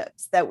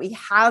friendships, that we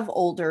have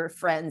older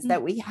friends,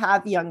 that we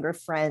have younger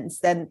friends,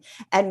 and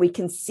we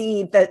can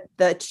see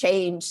the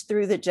change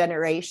through the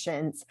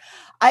generations.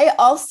 I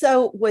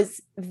also was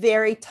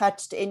very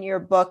touched in your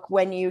book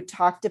when you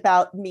talked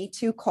about Me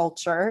Too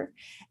culture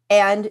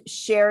and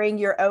sharing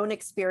your own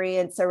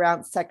experience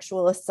around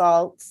sexual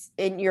assaults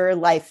in your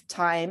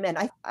lifetime.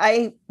 And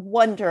I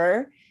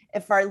wonder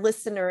if our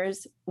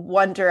listeners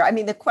wonder, I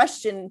mean, the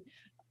question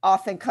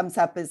often comes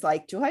up is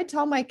like, do I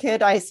tell my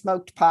kid I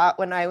smoked pot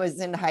when I was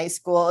in high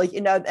school?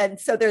 And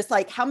so there's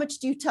like, how much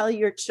do you tell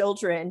your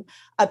children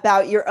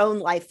about your own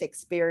life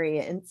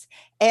experience?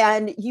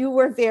 And you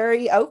were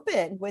very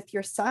open with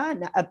your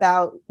son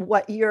about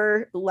what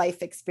your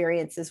life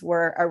experiences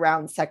were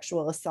around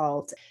sexual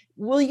assault.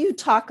 Will you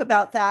talk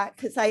about that?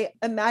 Because I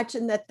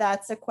imagine that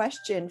that's a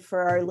question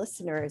for our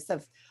listeners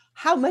of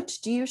how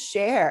much do you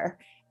share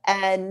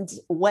and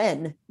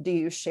when do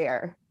you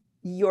share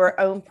your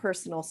own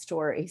personal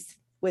stories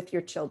with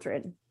your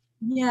children?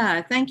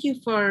 Yeah, thank you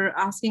for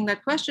asking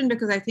that question,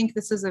 because I think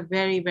this is a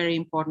very, very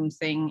important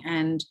thing.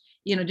 And,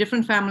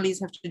 different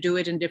families have to do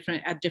it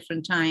at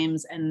different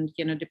times, and,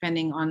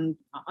 depending on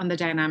the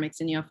dynamics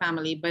in your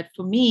family. But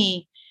for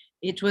me,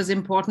 it was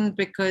important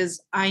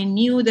because I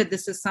knew that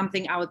this is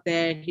something out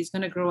there. He's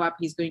going to grow up,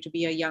 he's going to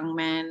be a young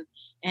man,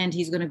 and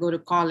he's going to go to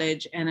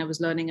college. And I was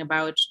learning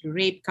about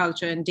rape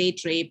culture and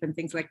date rape and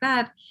things like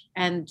that,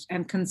 and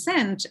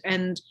consent,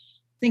 and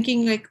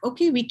thinking like,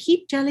 okay, we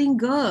keep telling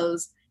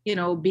girls,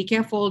 be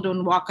careful,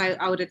 don't walk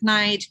out at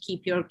night,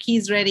 keep your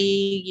keys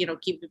ready,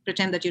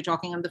 pretend that you're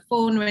talking on the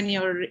phone when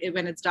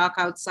it's dark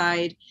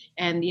outside,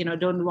 and,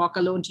 don't walk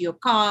alone to your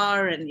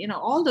car, and,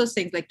 all those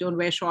things, like don't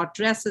wear short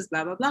dresses,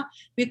 blah, blah, blah.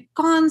 We're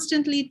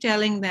constantly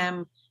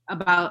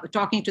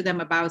talking to them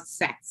about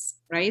sex,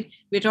 right?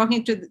 We're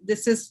telling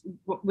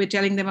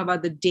them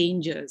about the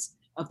dangers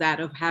of that,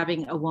 of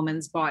having a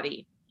woman's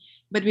body.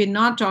 But we're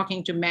not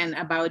talking to men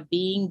about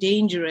being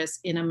dangerous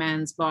in a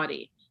man's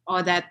body,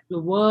 or that the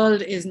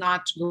world is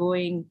not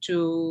going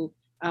to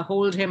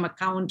hold him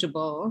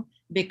accountable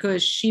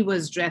because she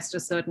was dressed a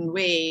certain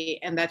way,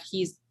 and that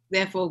he's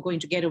therefore going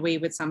to get away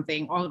with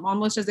something,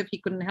 almost as if he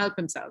couldn't help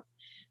himself.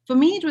 For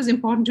me, it was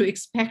important to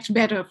expect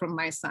better from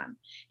my son,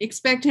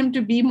 expect him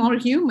to be more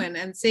human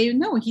and say,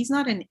 no, he's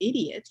not an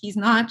idiot. He's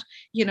not,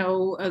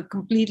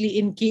 completely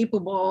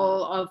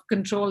incapable of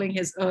controlling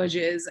his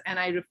urges. And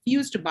I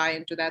refuse to buy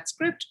into that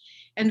script.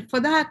 And for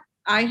that,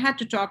 I had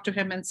to talk to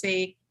him and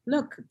say,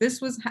 look,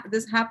 this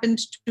happened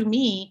to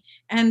me,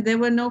 and there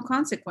were no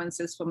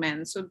consequences for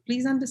men. So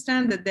please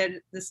understand that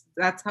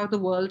that's how the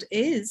world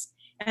is,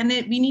 and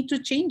we need to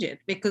change it,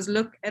 because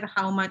look at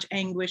how much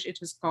anguish it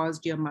has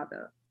caused your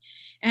mother.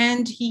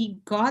 And he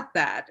got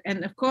that.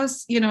 And of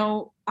course,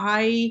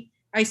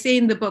 I say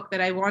in the book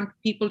that I want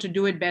people to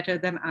do it better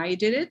than I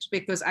did it,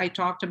 because I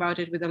talked about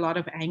it with a lot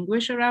of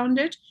anguish around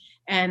it.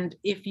 And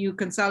if you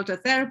consult a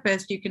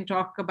therapist, you can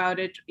talk about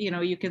it,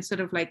 you can sort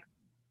of like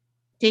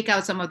take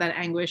out some of that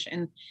anguish.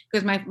 And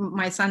because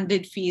my son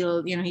did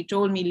feel, he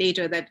told me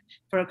later that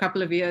for a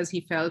couple of years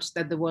he felt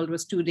that the world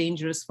was too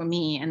dangerous for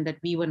me and that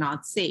we were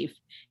not safe.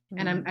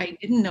 And I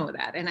didn't know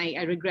that, and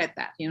I regret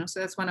that, so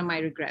that's one of my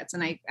regrets.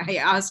 And I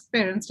ask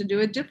parents to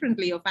do it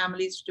differently, or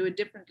families to do it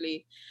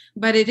differently.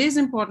 But it is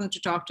important to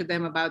talk to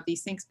them about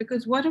these things,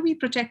 because what are we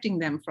protecting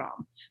them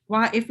from?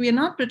 Why, if we are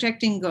not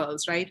protecting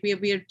girls, right,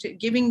 we are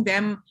giving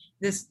them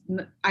this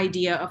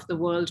idea of the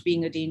world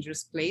being a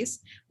dangerous place,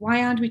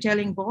 why aren't we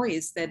telling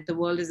boys that the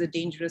world is a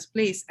dangerous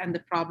place? And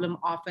the problem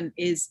often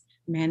is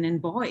men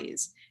and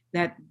boys,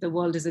 that the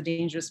world is a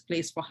dangerous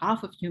place for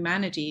half of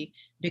humanity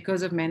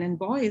because of men and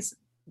boys.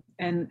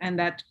 And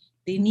that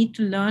they need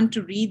to learn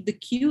to read the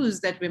cues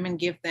that women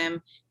give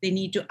them. They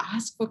need to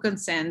ask for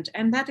consent,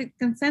 and that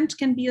consent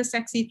can be a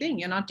sexy thing.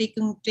 You're not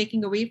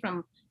taking away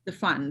from the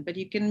fun, but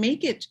you can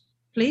make it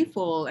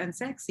playful and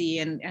sexy,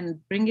 and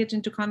bring it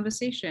into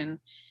conversation.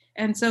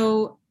 And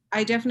so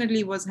I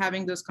definitely was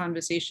having those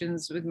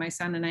conversations with my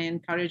son, and I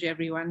encourage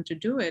everyone to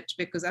do it,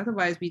 because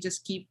otherwise we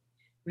just keep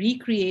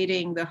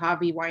recreating the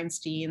Harvey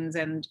Weinsteins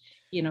and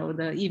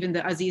even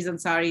the Aziz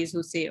Ansaris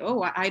who say,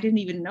 oh, I didn't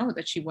even know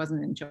that she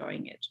wasn't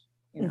enjoying it.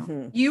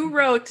 You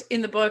wrote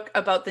in the book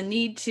about the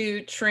need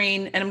to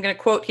train, and I'm going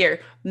to quote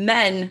here,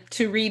 men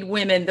to read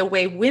women the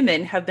way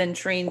women have been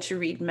trained to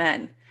read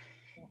men.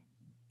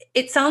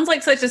 It sounds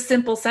like such a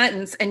simple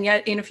sentence, and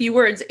yet in a few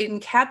words, it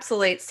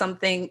encapsulates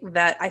something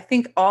that I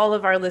think all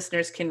of our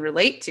listeners can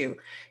relate to.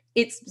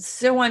 It's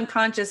so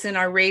unconscious in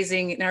our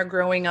raising, in our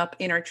growing up,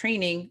 in our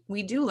training.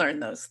 We do learn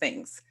those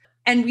things.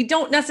 And we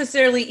don't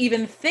necessarily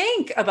even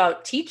think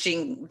about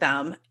teaching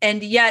them.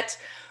 And yet,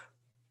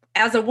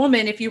 as a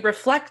woman, if you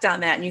reflect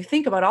on that and you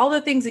think about all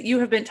the things that you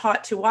have been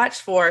taught to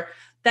watch for,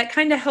 that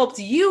kind of helps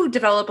you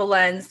develop a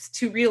lens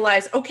to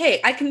realize,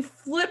 okay, I can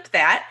flip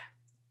that.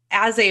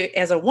 As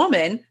a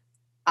woman,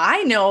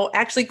 I know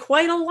actually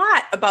quite a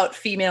lot about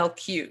female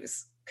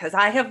cues because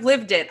I have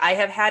lived it. I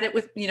have had it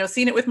with,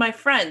 seen it with my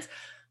friends.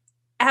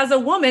 As a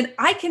woman,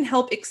 I can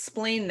help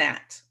explain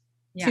that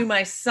to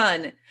my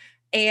son.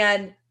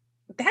 And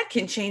that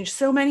can change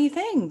so many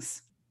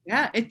things.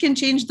 Yeah, it can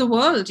change the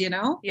world,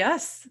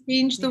 Yes.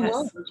 Change the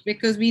world,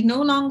 because we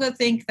no longer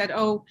think that,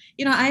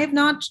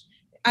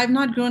 I've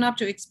not grown up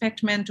to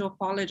expect men to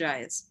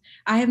apologize.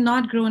 I have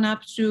not grown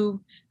up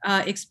to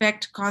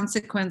expect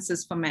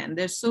consequences for men.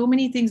 There's so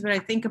many things where I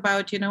think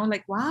about,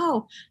 like,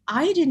 wow,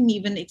 I didn't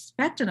even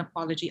expect an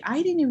apology.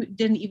 I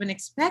didn't even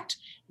expect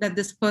that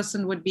this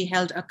person would be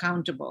held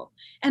accountable.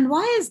 And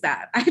why is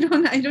that? I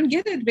don't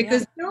get it,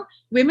 because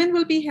women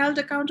will be held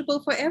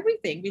accountable for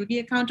everything. We'll be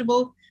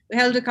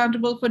held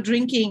accountable for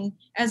drinking,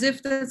 as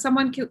if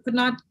someone could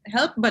not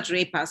help but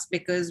rape us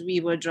because we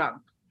were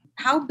drunk.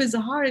 How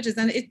bizarre it is.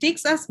 And it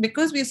takes us,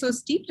 because we're so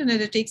steeped in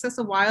it, it takes us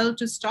a while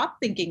to stop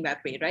thinking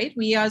that way, right?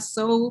 We are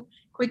so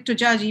quick to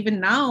judge.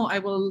 Even now, I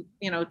will,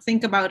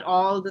 think about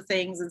all the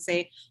things and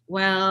say,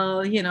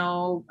 well,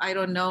 I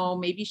don't know,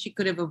 maybe she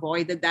could have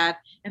avoided that.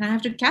 And I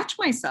have to catch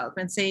myself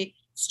and say,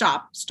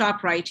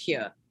 stop right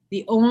here.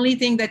 The only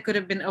thing that could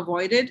have been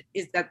avoided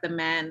is that the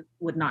man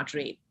would not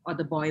rape, or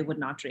the boy would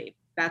not rape.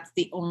 That's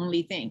the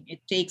only thing.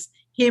 It takes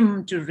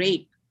him to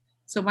rape.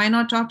 So why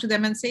not talk to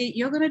them and say,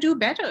 you're going to do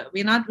better?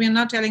 We're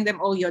not telling them,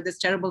 oh, you're this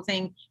terrible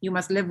thing. You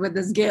must live with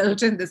this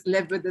guilt and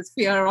live with this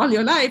fear all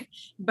your life.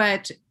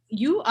 But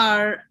you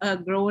are a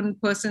grown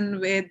person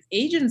with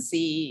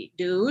agency,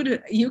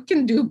 dude. You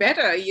can do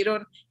better. You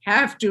don't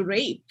have to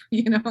rape,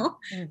 you can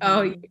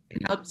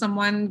help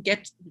someone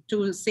get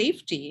to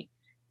safety.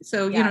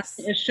 So,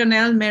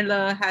 Chanel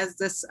Miller has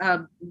this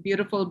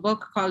beautiful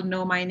book called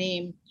Know My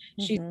Name.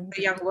 She's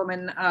a young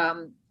woman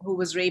who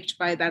was raped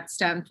by that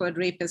Stanford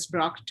rapist,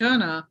 Brock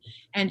Turner.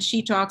 And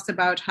she talks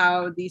about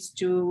how these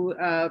two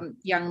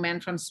young men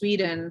from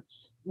Sweden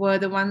were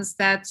the ones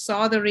that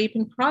saw the rape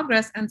in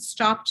progress and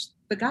stopped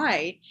the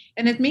guy.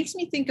 And it makes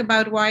me think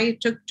about why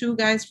it took two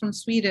guys from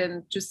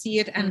Sweden to see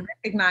it and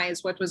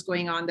recognize what was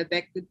going on,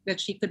 that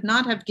she could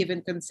not have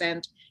given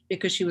consent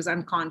because she was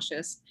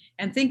unconscious.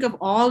 And think of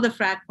all the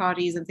frat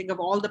parties, and think of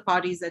all the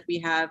parties that we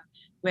have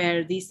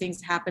where these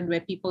things happen,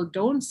 where people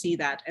don't see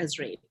that as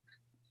rape.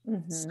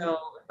 So,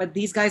 but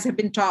these guys have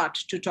been taught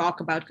to talk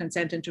about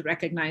consent and to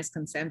recognize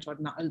consent, or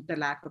not, the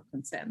lack of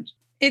consent.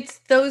 It's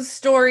those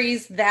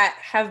stories that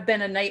have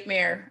been a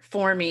nightmare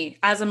for me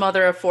as a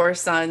mother of four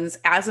sons,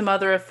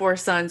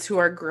 who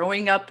are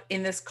growing up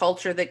in this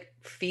culture that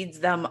feeds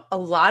them a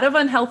lot of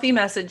unhealthy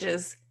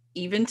messages,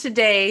 even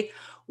today,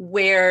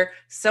 where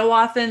so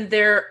often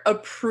their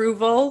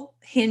approval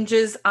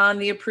hinges on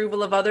the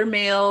approval of other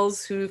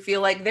males who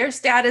feel like their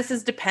status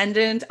is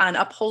dependent on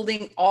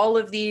upholding all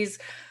of these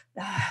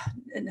uh,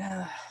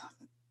 uh,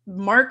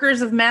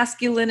 markers of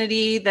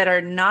masculinity that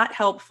are not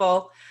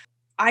helpful.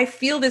 I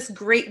feel this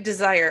great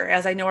desire,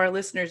 as I know our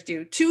listeners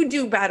do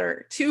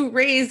better, to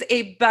raise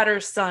a better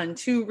son,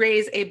 to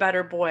raise a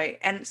better boy.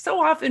 And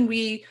so often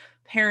we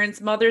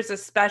parents, mothers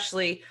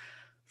especially,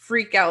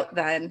 freak out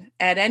then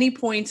at any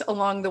point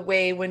along the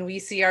way when we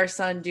see our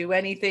son do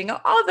anything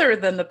other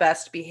than the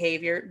best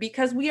behavior,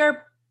 because we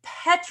are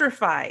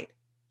petrified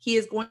he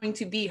is going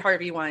to be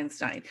Harvey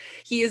Weinstein.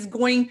 He is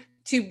going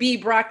to be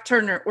Brock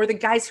Turner or the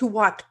guys who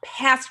walked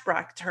past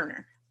Brock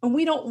Turner. And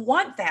we don't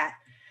want that.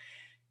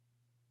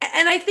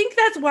 And I think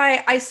that's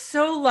why I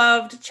so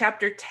loved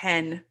chapter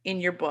 10 in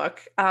your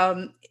book.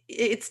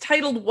 It's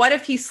titled, What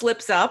If He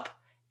Slips Up?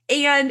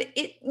 And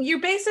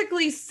you're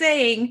basically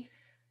saying,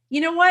 you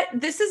know what?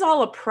 This is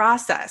all a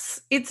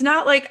process. It's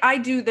not like I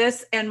do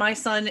this and my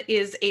son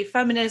is a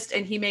feminist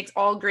and he makes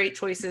all great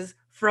choices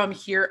from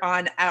here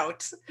on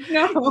out.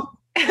 No.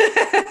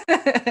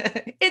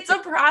 It's a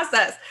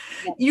process.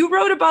 You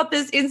wrote about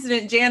this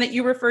incident, Janet,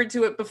 you referred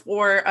to it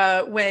before,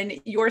 when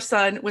your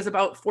son was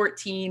about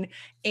 14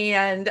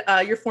 and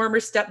your former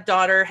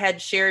stepdaughter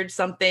had shared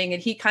something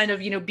and he kind of,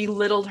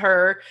 belittled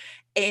her,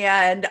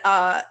 and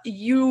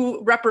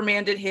you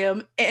reprimanded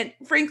him. And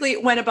frankly,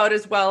 it went about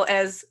as well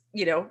as,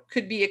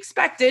 could be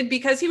expected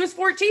because he was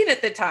 14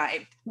 at the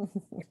time.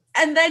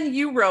 And then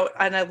you wrote,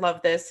 and I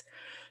love this,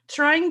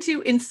 trying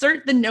to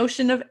insert the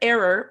notion of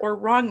error or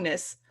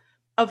wrongness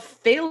of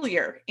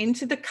failure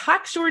into the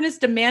cocksureness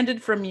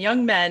demanded from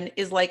young men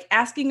is like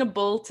asking a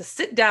bull to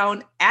sit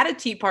down at a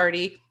tea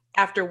party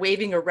after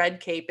waving a red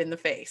cape in the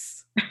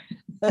face.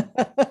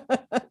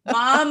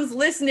 Moms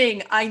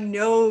listening, I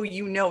know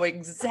you know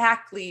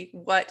exactly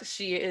what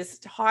she is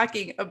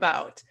talking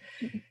about.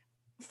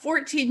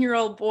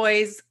 14-year-old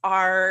boys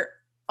are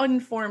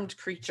unformed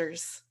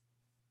creatures.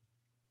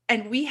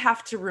 And we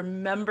have to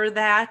remember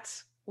that.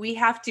 We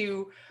have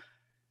to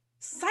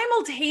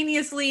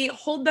simultaneously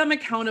hold them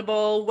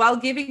accountable while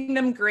giving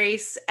them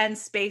grace and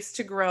space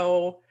to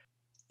grow,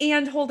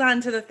 and hold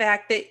on to the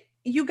fact that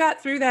you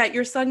got through that.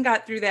 Your son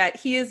got through that.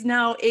 He is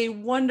now a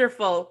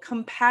wonderful,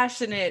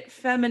 compassionate,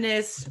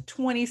 feminist,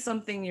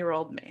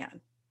 20-something-year-old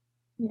man.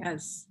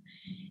 Yes.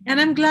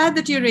 And I'm glad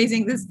that you're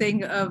raising this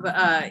thing of,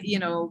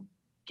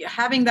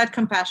 having that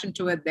compassion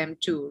toward them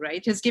too,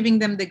 right? Just giving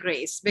them the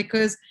grace,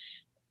 because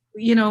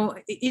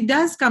it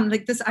does come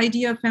like this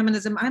idea of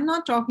feminism. I'm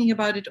not talking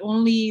about it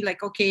only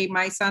like, okay,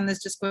 my son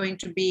is just going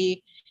to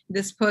be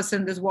this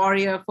person, this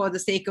warrior for the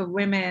sake of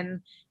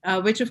women,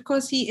 which of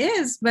course he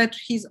is, but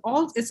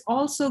it's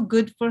also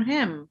good for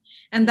him.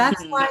 And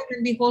that's why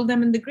when we hold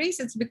them in the grace,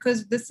 it's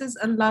because this is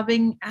a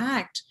loving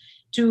act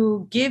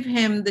to give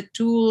him the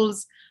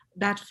tools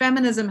that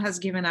feminism has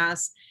given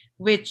us,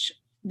 which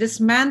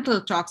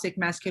dismantle toxic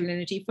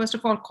masculinity. First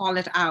of all, call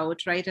it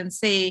out, right? And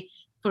say,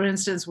 for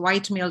instance,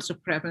 white male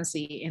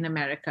supremacy in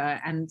America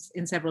and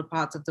in several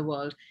parts of the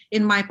world.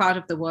 In my part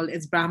of the world,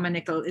 it's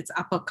Brahminical, it's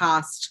upper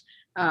caste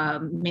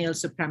male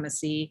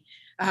supremacy.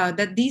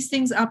 That these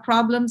things are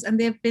problems, and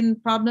they've been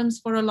problems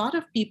for a lot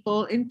of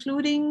people,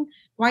 including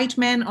white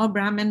men or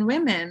Brahmin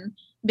women,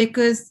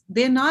 because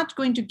they're not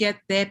going to get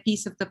their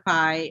piece of the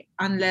pie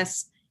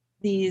unless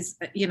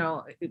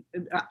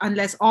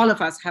unless all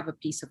of us have a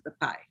piece of the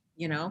pie.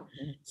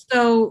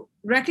 So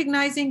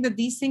recognizing that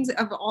these things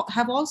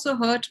have also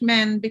hurt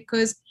men,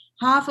 because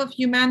half of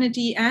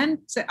humanity and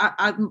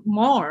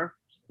more,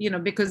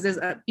 because there's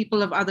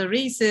people of other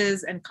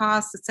races and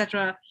castes,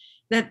 etc.,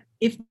 that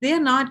if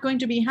they're not going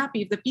to be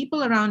happy, if the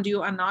people around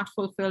you are not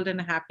fulfilled and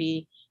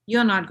happy,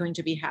 you're not going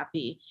to be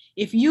happy.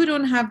 If you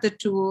don't have the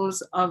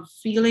tools of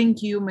feeling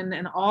human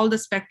and all the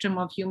spectrum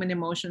of human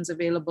emotions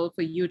available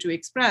for you to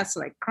express,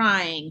 like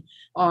crying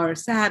or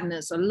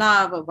sadness or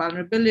love or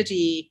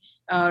vulnerability,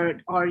 or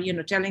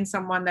telling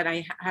someone that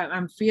I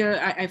fear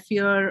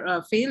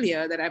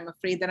failure, that I'm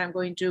afraid that I'm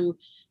going to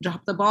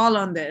drop the ball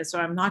on this,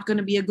 or I'm not going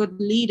to be a good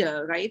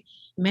leader, right?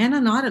 Men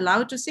are not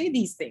allowed to say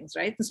these things,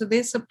 right? And so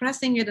they're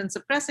suppressing it.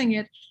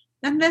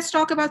 And let's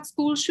talk about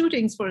school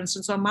shootings, for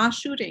instance, or mass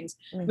shootings,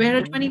 where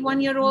a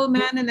 21-year-old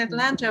man in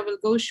Atlanta will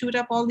go shoot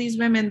up all these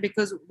women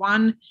because,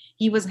 one,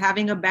 he was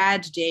having a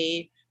bad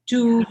day,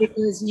 two,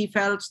 because he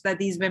felt that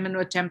these women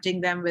were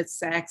tempting them with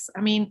sex.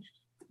 I mean,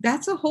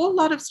 that's a whole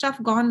lot of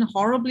stuff gone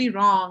horribly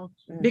wrong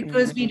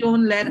because we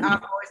don't let our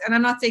boys, and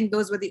I'm not saying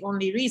those were the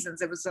only reasons,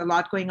 there was a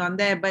lot going on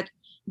there, but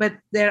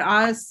there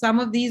are some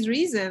of these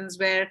reasons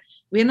where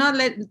we're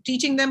not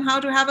teaching them how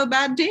to have a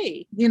bad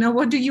day.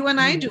 What do you and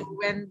I do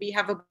when we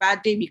have a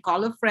bad day? We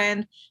call a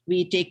friend,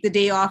 we take the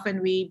day off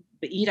and we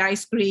eat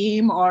ice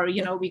cream, or,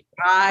 we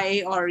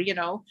cry, or,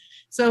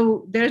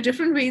 so there are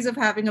different ways of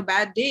having a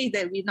bad day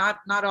that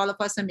not all of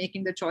us are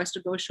making the choice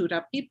to go shoot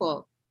up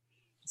people.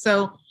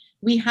 So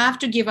we have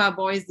to give our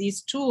boys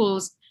these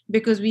tools,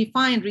 because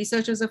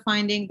researchers are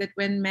finding that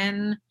when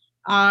men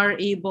are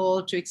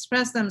able to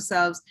express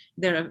themselves,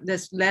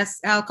 there's less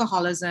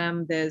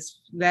alcoholism,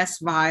 there's less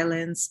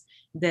violence,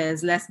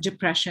 there's less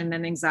depression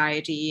and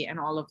anxiety and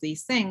all of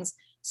these things.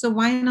 So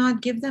why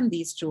not give them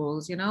these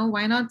tools?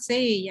 Why not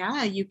say,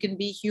 yeah, you can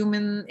be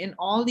human in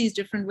all these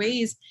different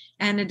ways,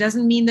 and it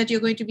doesn't mean that you're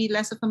going to be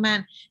less of a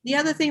man. The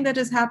other thing that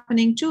is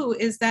happening too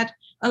is that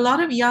a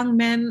lot of young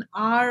men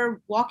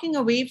are walking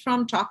away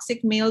from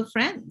toxic male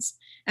friends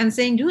and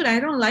saying, dude,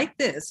 I don't like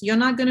this, you're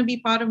not going to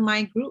be part of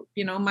my group.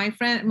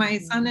 My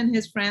son and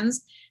his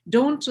friends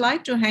don't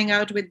like to hang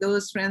out with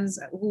those friends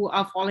who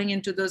are falling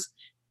into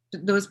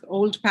those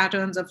old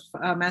patterns of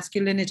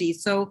masculinity.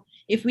 So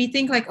if we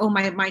think like, oh,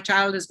 my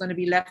child is going to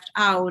be left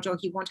out, or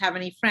he won't have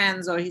any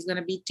friends, or he's going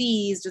to be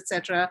teased,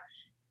 etc.,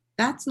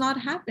 that's not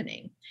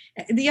happening.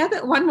 The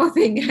other one more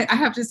thing I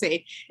have to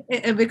say,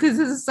 because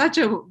this is such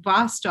a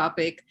vast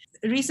topic.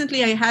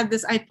 Recently,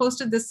 I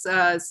posted this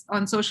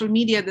on social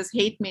media, this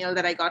hate mail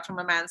that I got from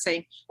a man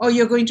saying, oh,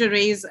 you're going to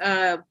raise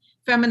a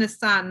feminist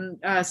son,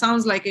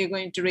 sounds like you're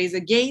going to raise a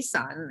gay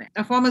son.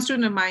 A former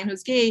student of mine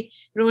who's gay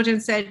wrote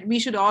and said, we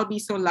should all be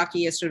so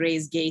lucky as to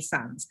raise gay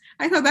sons.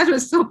 I thought that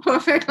was so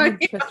perfect.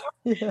 Like,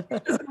 Yeah.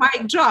 it was a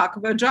mic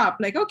drop.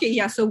 Like, okay,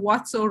 yeah, so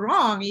what's so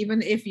wrong,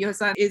 even if your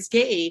son is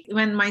gay?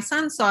 When my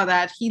son saw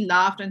that, he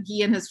laughed, and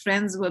he and his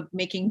friends were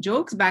making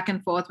jokes back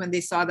and forth when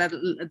they saw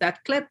that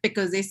clip,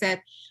 because they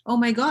said, oh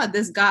my God,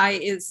 this guy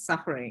is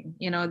suffering.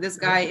 This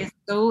guy is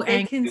so They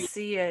angry. can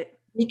see it.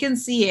 We can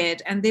see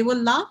it, and they were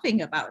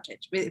laughing about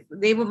it.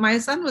 My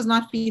son was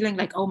not feeling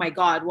like, oh my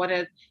God, what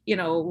an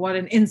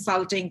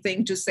insulting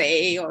thing to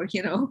say, or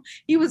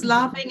he was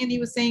laughing, and he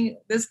was saying,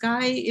 this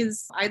guy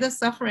is either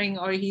suffering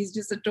or he's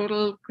just a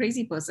total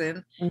crazy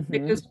person,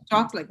 because he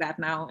talks like that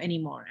now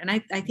anymore. And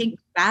I think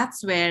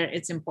that's where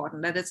it's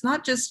important, that it's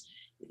not just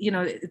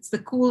it's the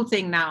cool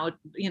thing now.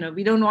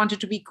 We don't want it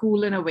to be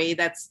cool in a way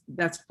that's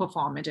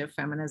performative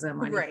feminism,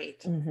 Right.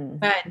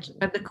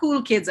 but the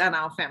cool kids are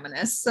now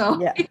feminists. So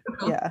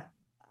Yeah.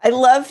 I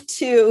love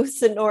too,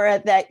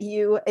 Sonora, that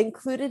you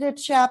included a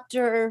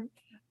chapter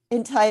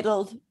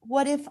entitled,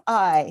 What If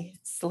I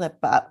Slip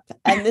Up?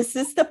 And this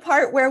is the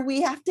part where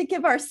we have to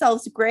give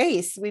ourselves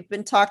grace. We've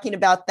been talking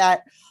about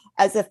that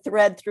as a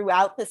thread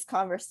throughout this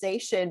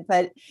conversation,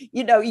 but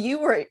you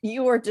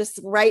were just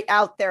right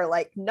out there,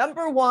 like,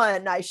 number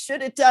one, I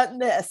should have done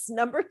this,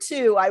 number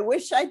two, I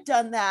wish I'd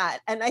done that.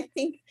 And I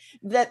think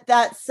that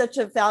that's such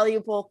a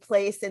valuable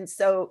place, and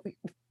so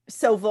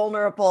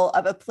vulnerable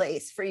of a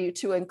place for you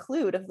to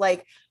include, of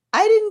like,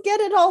 I didn't get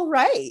it all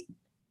right,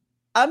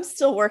 I'm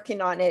still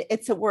working on it,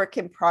 it's a work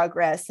in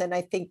progress. And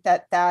I think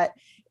that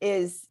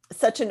is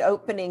such an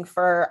opening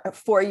for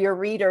your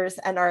readers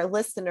and our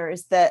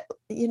listeners, that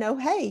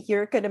hey,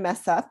 you're going to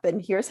mess up,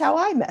 and here's how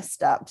I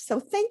messed up. So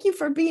thank you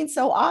for being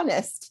so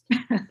honest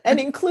and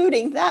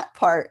including that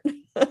part.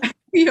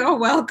 You're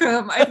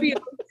welcome. I feel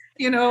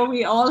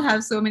we all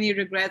have so many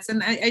regrets,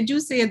 and I do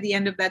say at the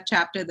end of that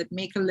chapter that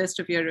make a list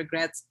of your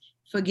regrets,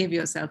 forgive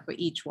yourself for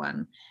each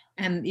one.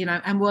 And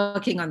I'm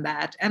working on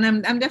that, and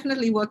I'm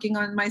definitely working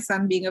on my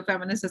son being a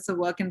feminist. It's a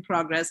work in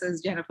progress, as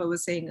Jennifer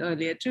was saying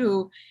earlier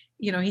too.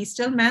 He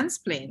still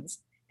mansplains,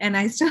 and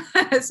I still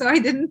so I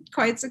didn't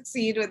quite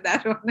succeed with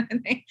that one.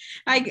 And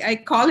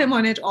I call him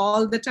on it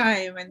all the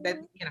time, and that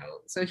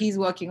so he's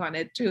working on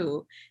it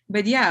too.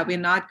 But yeah, we're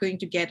not going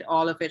to get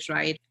all of it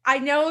right. I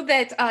know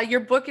that your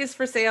book is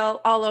for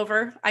sale all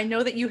over. I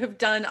know that you have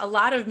done a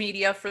lot of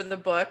media for the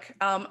book.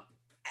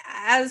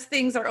 As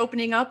things are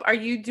opening up, are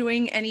you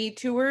doing any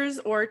tours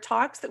or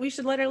talks that we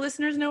should let our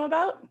listeners know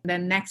about?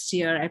 Then next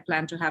year, I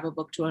plan to have a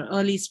book tour,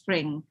 early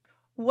spring.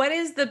 What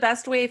is the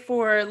best way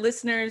for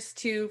listeners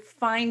to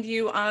find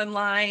you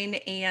online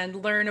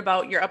and learn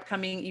about your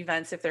upcoming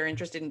events if they're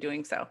interested in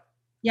doing so?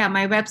 Yeah,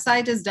 my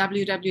website is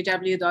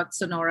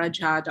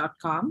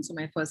www.sonorajha.com. So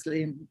my first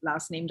name,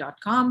 last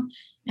name.com.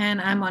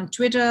 And I'm on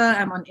Twitter,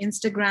 I'm on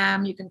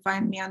Instagram. You can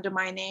find me under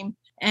my name.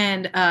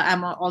 And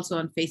I'm also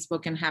on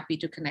Facebook, and happy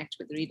to connect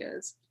with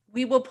readers.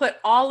 We will put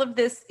all of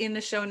this in the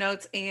show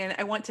notes. And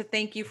I want to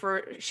thank you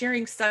for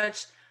sharing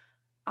such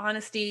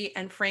honesty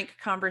and frank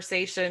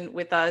conversation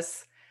with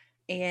us.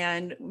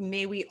 And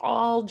may we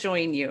all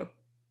join you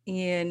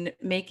in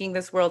making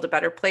this world a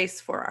better place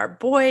for our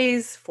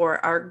boys,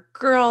 for our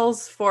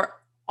girls,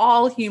 for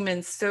all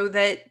humans, so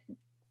that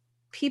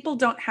people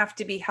don't have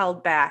to be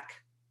held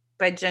back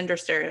by gender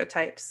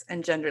stereotypes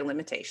and gender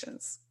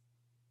limitations.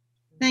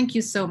 Thank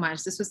you so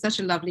much. This was such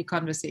a lovely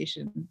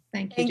conversation.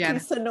 Thank you,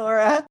 Janet. Thank you,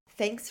 Sonora.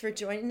 Thanks for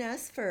joining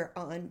us for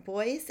On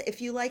Boys.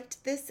 If you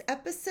liked this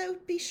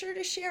episode, be sure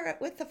to share it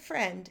with a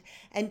friend.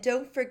 And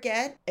don't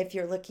forget, if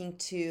you're looking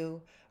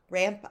to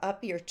ramp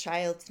up your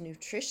child's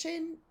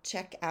nutrition,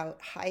 check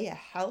out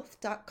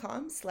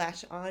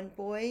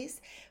hayahealth.com/onboys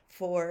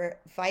for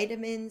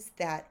vitamins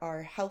that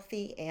are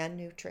healthy and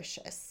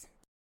nutritious.